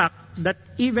was shocked that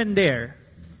even there,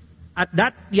 at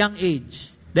that young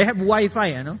age, they have Wi-Fi,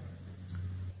 ano?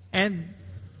 And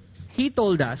he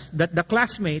told us that the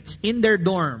classmates in their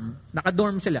dorm,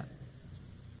 naka-dorm sila,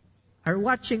 are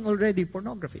watching already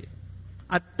pornography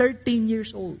at 13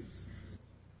 years old.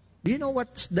 Do you know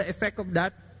what's the effect of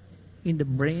that in the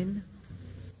brain?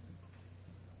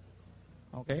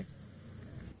 Okay.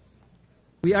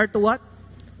 We are to what?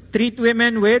 Treat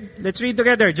women with, let's read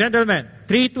together, gentlemen.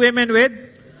 Treat women with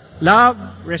love,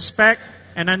 respect,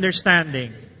 and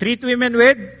understanding. Treat women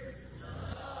with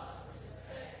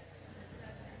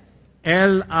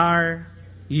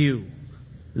LRU.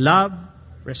 Love,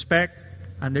 respect,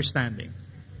 understanding.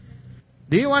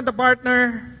 Do you want a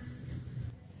partner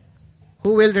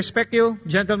who will respect you,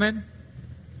 gentlemen?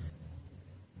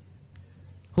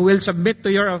 Who will submit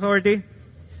to your authority?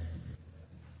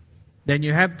 Then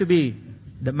you have to be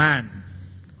the man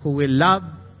who will love,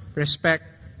 respect,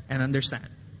 and understand.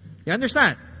 You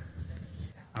understand?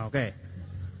 Okay.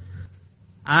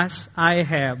 As I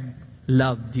have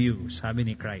loved you, sabi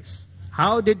ni Christ.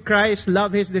 How did Christ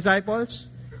love His disciples?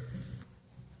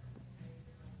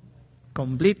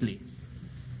 Completely.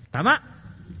 Tama?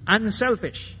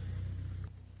 Unselfish.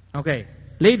 Okay.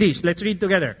 Ladies, let's read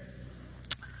together.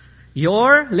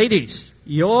 Your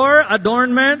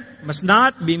adornment must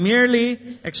not be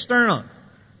merely external,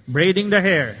 braiding the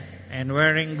hair and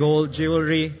wearing gold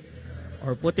jewelry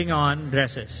or putting on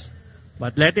dresses,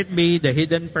 but let it be the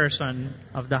hidden person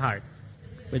of the heart,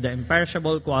 with the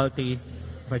imperishable quality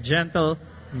of a gentle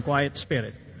and quiet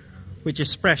spirit, which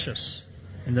is precious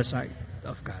in the sight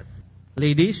of God.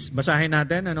 Ladies, basahin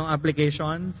natin anong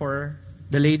application for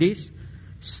the ladies.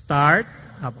 Start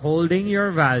upholding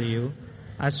your value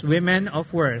as women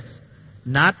of worth,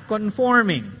 not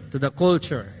conforming to the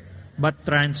culture, but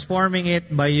transforming it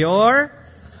by your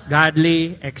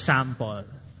godly example.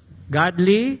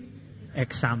 Godly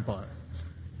example.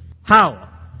 How?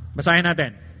 Basahin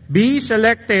natin. Be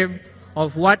selective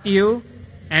of what you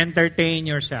entertain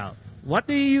yourself. What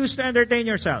do you use to entertain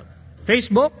yourself?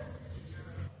 Facebook?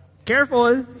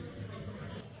 Careful.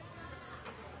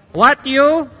 What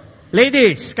you?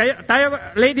 Ladies,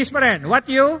 tayo ladies pa rin. What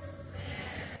you?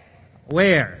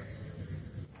 Wear.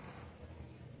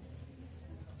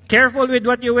 Careful with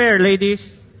what you wear, ladies,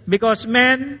 because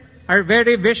men are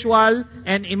very visual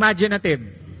and imaginative.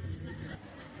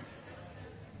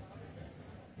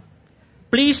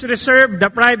 Please reserve the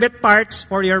private parts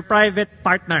for your private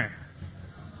partner.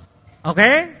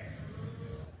 Okay?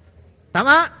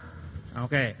 Tama?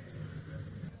 Okay.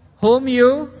 Whom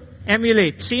you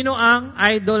emulate. Sino ang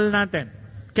idol natin?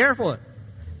 Careful.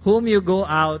 Whom you go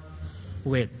out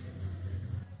with.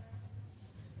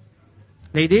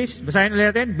 Ladies, basahin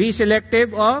ulit natin. Be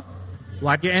selective of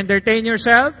what you entertain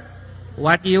yourself,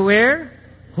 what you wear,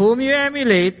 whom you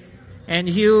emulate, and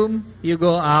whom you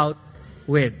go out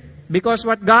with. Because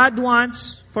what God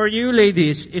wants for you,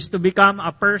 ladies, is to become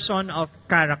a person of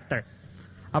character.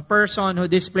 A person who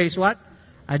displays what?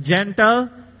 A gentle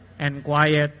and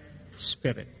quiet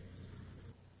spirit.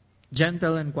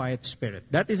 Gentle and quiet spirit.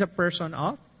 That is a person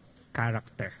of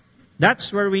character.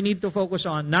 That's where we need to focus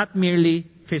on, not merely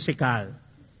physical.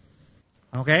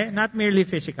 Okay? Not merely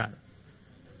physical.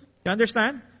 You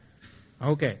understand?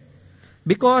 Okay.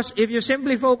 Because if you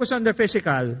simply focus on the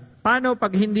physical, paano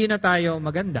pag hindi na tayo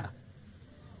maganda?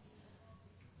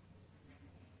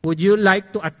 Would you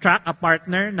like to attract a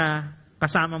partner na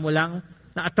kasama mo lang,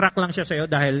 na-attract lang siya sa'yo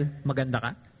dahil maganda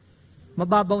ka?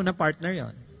 Mababaw na partner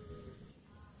yon.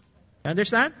 You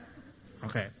understand?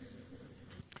 Okay.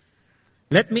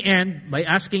 Let me end by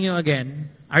asking you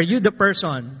again, are you the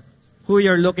person who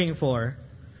you're looking for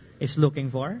is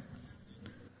looking for?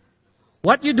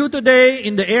 What you do today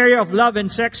in the area of love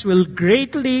and sex will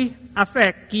greatly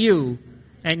affect you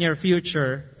and your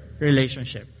future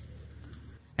relationship.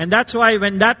 And that's why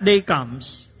when that day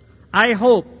comes, I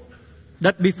hope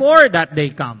that before that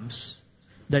day comes,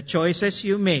 the choices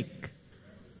you make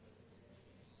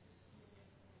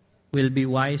will be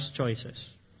wise choices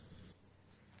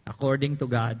according to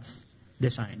God's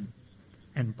design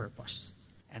and purpose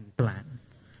and plan.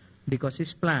 Because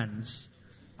His plans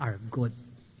are good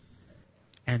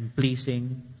and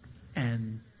pleasing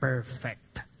and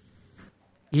perfect.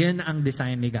 Yun ang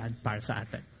design ni God para sa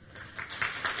atin.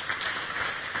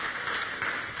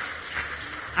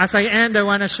 As I end, I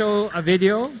want to show a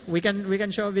video. We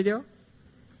can show a video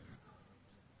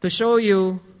to show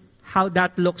you how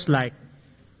that looks like.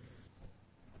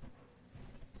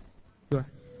 Go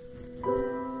ahead.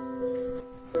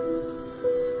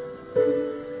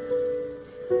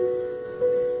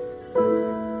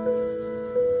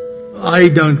 I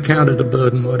don't count it a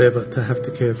burden, whatever, to have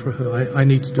to care for her. I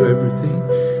need to do everything.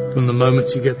 From the moment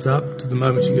she gets up to the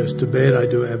moment she goes to bed, I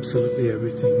do absolutely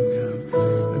everything.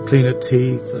 I clean her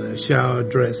teeth, shower,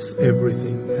 dress,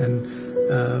 everything.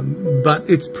 But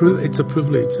it's a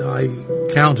privilege. I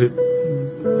count it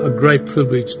a great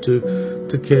privilege to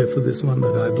care for this one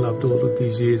that I've loved all of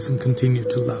these years and continue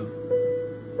to love.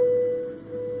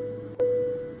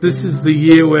 This is the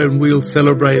year when we'll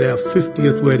celebrate our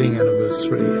 50th wedding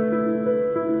anniversary.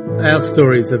 Our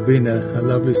stories have been a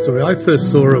lovely story. I first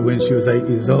saw her when she was 8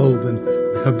 years old, and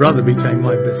her brother became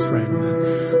my best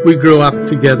friend. We grew up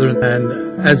together, and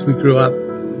as we grew up,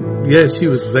 she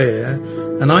was there,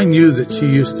 and I knew that she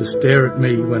used to stare at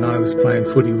me when I was playing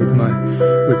footy with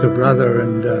her brother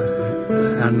and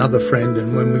another friend,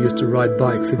 and when we used to ride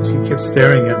bikes, and she kept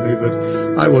staring at me, but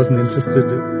I wasn't interested.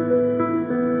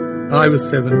 I was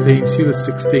 17, she was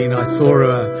 16. I saw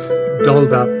her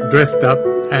dolled up, dressed up,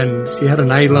 and she had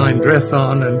an A-line dress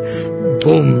on, and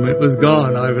boom, it was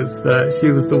gone.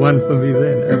 She was the one for me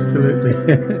then, absolutely.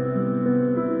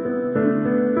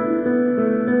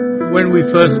 When we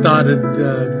first started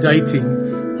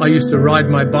dating, I used to ride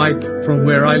my bike from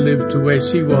where I lived to where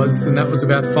she was, and that was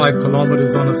about 5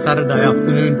 kilometers on a Saturday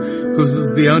afternoon, because it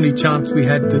was the only chance we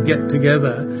had to get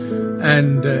together.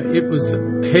 And it was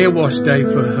hair wash day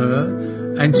for her,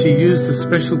 and she used a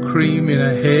special cream in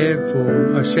her hair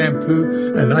for a shampoo,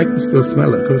 and I can still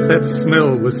smell it because that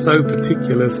smell was so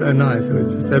particular, so nice. It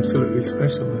was just absolutely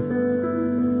special.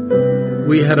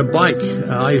 We had a bike.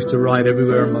 I used to ride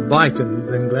everywhere on my bike, and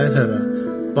then Glad had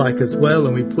a bike as well,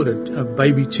 and we put a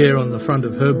baby chair on the front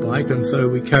of her bike, and so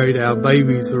we carried our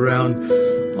babies around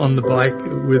on the bike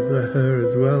with her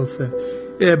as well. So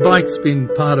yeah, bike's been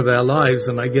part of our lives,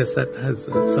 and I guess that has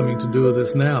something to do with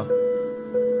us now.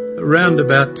 Around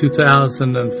about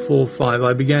 2004-05,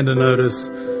 I began to notice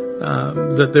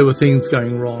that there were things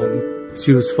going wrong.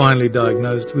 She was finally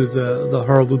diagnosed with the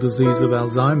horrible disease of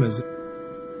Alzheimer's.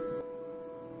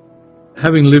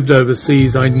 Having lived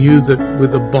overseas, I knew that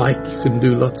with a bike you can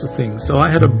do lots of things. So I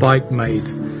had a bike made,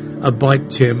 a bike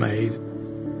chair made.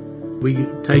 We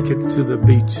take it to the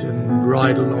beach and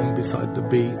ride along beside the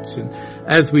beach. And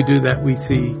as we do that, we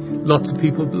see lots of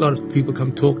people. A lot of people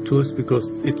come talk to us because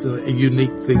it's a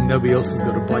unique thing. Nobody else has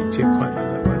got a bike chair quite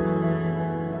like that one.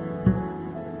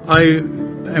 I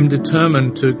am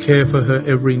determined to care for her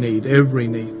every need, every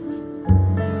need.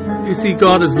 You see,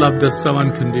 God has loved us so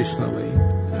unconditionally.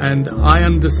 And I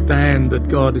understand that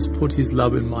God has put His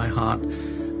love in my heart.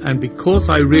 And because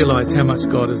I realize how much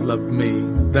God has loved me,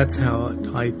 that's how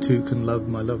I too can love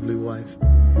my lovely wife.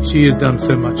 She has done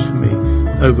so much for me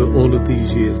over all of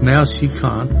these years. Now she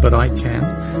can't, but I can,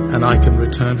 and I can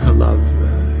return her love.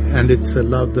 And it's a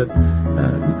love that,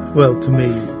 to me,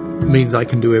 means I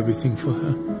can do everything for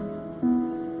her.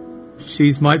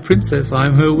 She's my princess,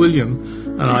 I'm her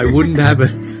William, and I wouldn't have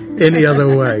it any other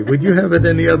way. Would you have it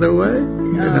any other way?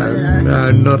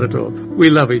 No, not at all. We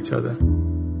love each other.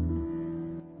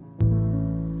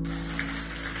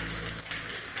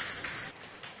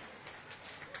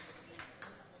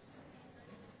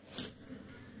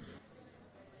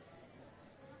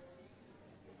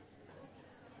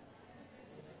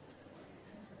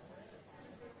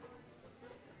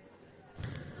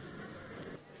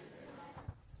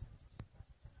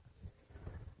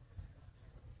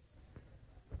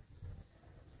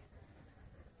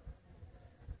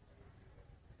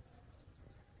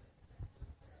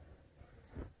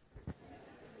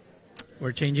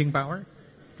 We're changing power?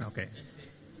 Okay.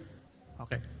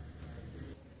 Okay.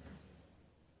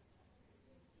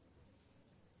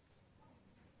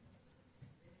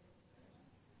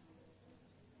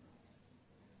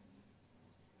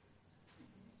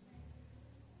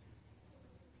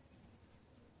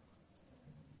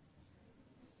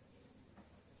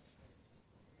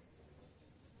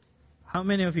 How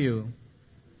many of you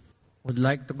would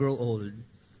like to grow old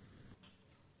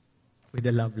with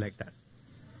a love like that?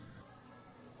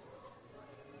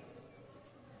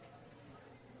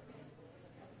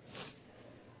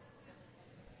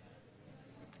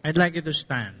 I'd like you to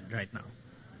stand right now.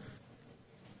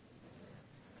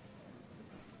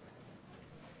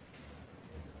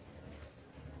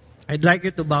 I'd like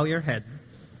you to bow your head.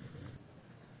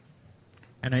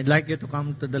 And I'd like you to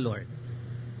come to the Lord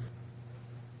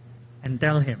and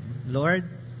tell Him, Lord,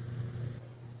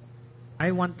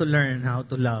 I want to learn how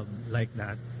to love like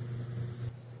that.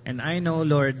 And I know,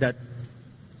 Lord, that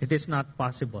it is not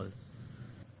possible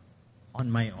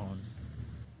on my own.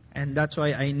 And that's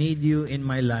why I need you in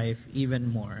my life even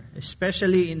more,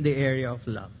 especially in the area of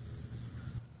love.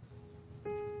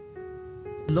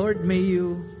 Lord, may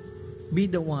you be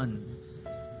the one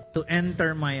to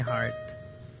enter my heart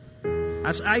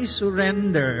as I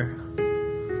surrender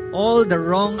all the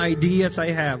wrong ideas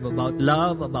I have about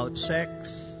love, about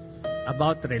sex,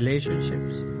 about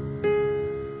relationships.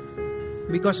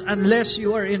 Because unless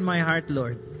you are in my heart,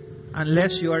 Lord,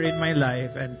 unless you are in my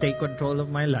life and take control of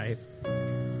my life,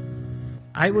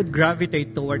 I would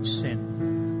gravitate towards sin.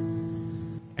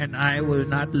 And I will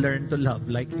not learn to love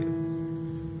like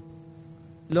you.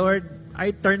 Lord,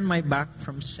 I turn my back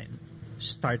from sin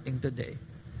starting today.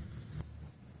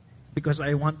 Because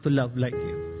I want to love like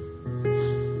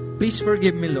you. Please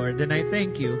forgive me, Lord, and I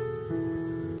thank you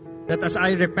that as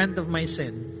I repent of my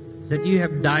sin, that you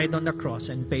have died on the cross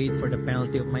and paid for the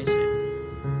penalty of my sin.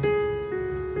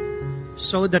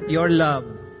 So that your love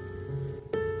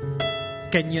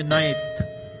can unite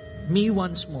me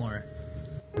once more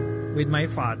with my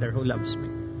Father who loves me.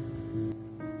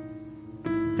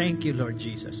 Thank you, Lord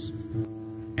Jesus.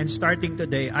 And starting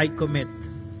today, I commit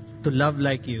to love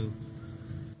like you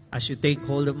as you take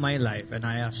hold of my life, and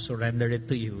I surrender it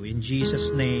to you. In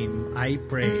Jesus' name, I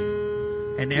pray.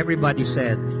 And everybody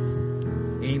said,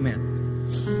 Amen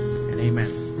and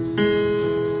amen.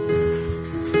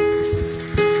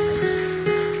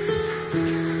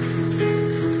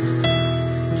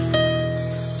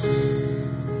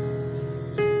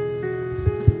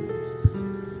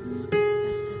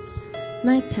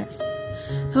 Mic test.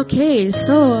 Okay,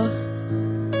 so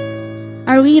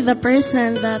are we the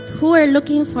person that who we're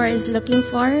looking for is looking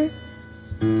for?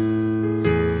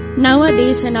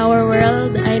 Nowadays in our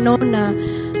world, I know na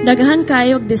daghan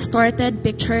kayog distorted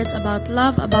pictures about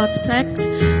love, about sex.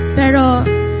 Pero,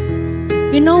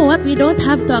 you know what? We don't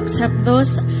have to accept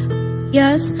those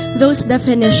those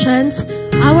definitions.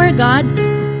 Our God,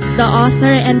 the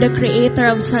author and the creator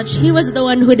of such, He was the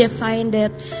one who defined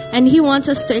it. And He wants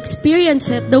us to experience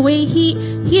it the way He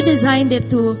designed it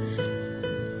to.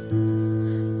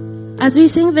 As we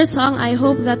sing this song, I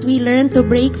hope that we learn to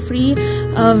break free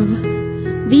of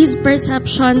these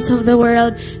perceptions of the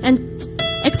world and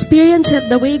experience it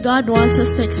the way God wants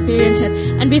us to experience it.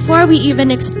 And before we even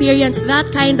experience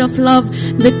that kind of love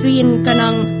between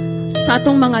sa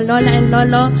atong mga lola and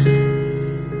lolo,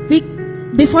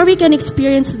 before we can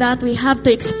experience that, we have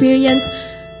to experience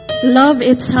love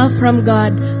itself from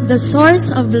God, the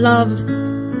source of love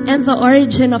and the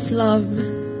origin of love.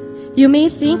 You may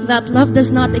think that love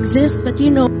does not exist, but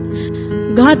you know,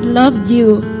 God loved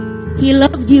you. He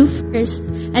loved you first,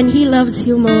 and He loves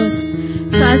you most.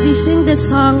 So as we sing this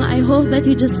song, I hope that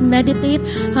you just meditate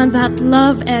on that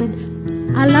love and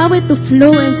allow it to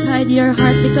flow inside your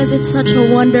heart, because it's such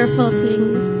a wonderful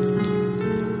thing.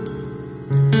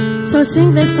 So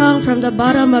sing this song from the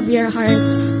bottom of your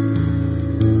hearts.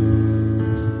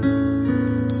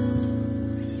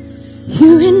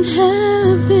 You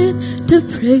inhabit the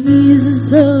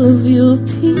praises of your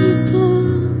people.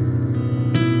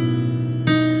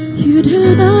 You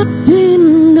delight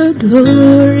in the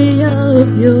glory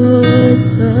of your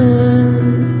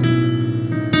Son.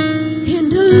 In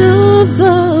the love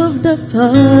of the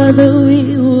Father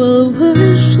we will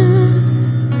worship.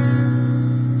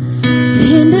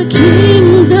 In the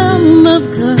kingdom of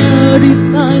God we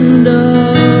find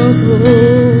our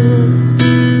home.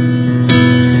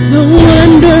 The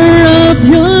wonder of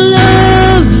your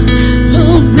love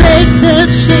will break the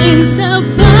chains that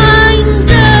bind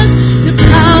us. The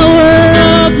power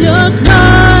of your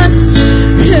cross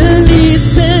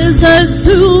releases us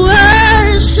to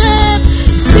worship.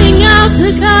 Sing out to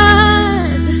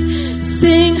God,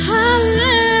 sing hallelujah.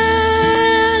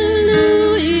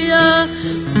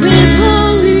 With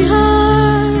holy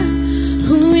heart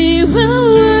we will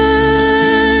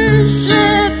worship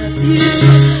you.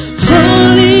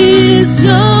 Holy is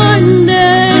your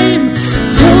name,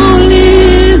 holy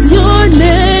is your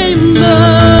name,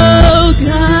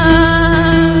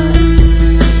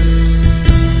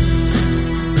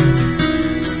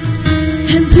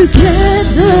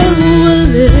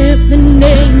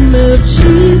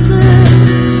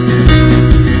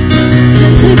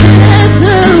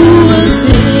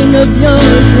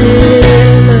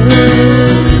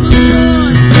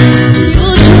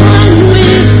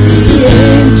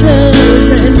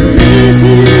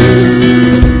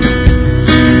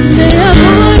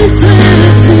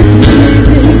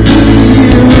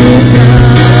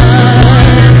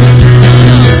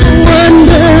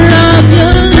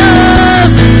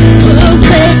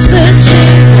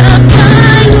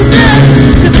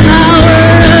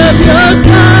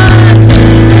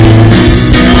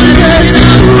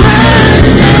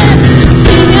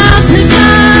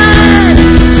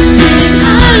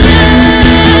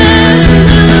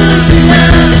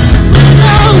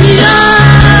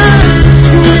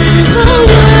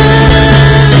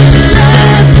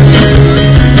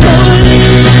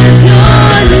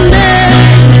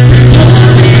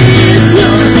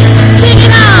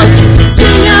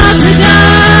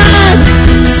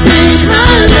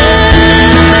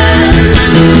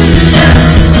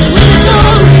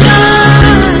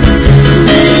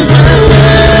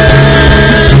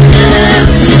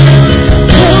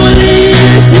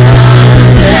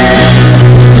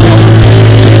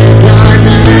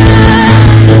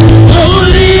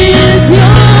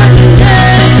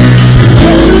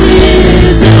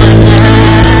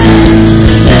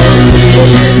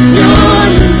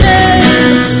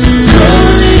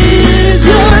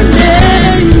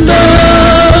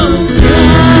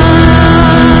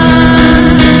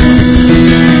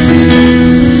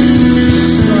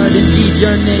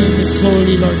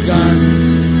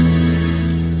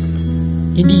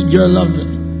 your love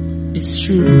is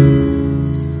true.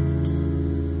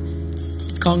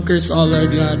 It conquers all,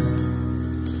 Lord God.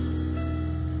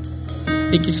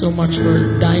 Thank you so much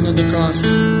for dying on the cross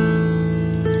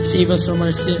to save us from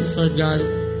our sins, Lord God.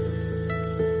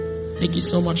 Thank you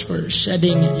so much for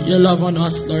shedding your love on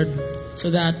us, Lord, so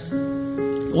that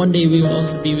one day we will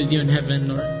also be with you in heaven,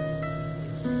 Lord.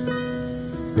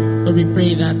 Lord, we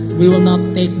pray that we will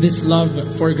not take this love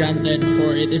for granted,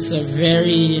 for it is a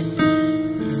very,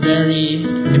 very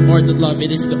important love.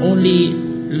 It is the only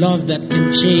love that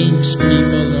can change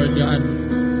people, Lord God.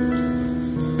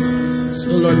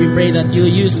 So, Lord, we pray that you'll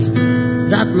use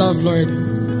that love, Lord,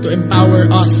 to empower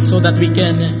us so that we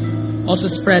can also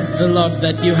spread the love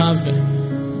that you have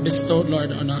bestowed,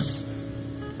 Lord, on us.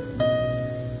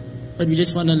 But we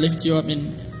just want to lift you up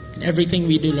in everything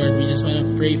we do, Lord. We just want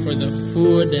to pray for the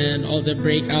food and all the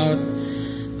breakout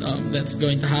that's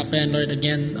going to happen, Lord.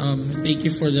 Again, thank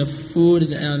you for the food.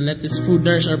 Let this food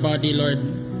nourish our body, Lord.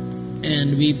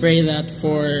 And we pray that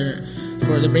for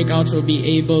the breakouts, we'll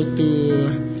be able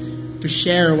to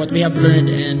share what we have learned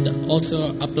and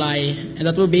also apply, and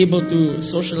that we'll be able to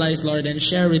socialize, Lord, and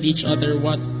share with each other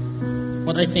what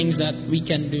are things that we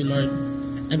can do, Lord,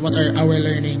 and what are our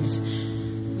learnings.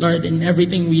 Lord, in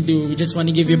everything we do, we just want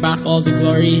to give you back all the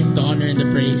glory, the honor, and the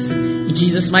praise. In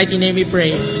Jesus' mighty name we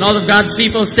pray. And all of God's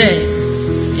people say,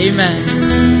 Amen.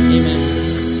 Amen.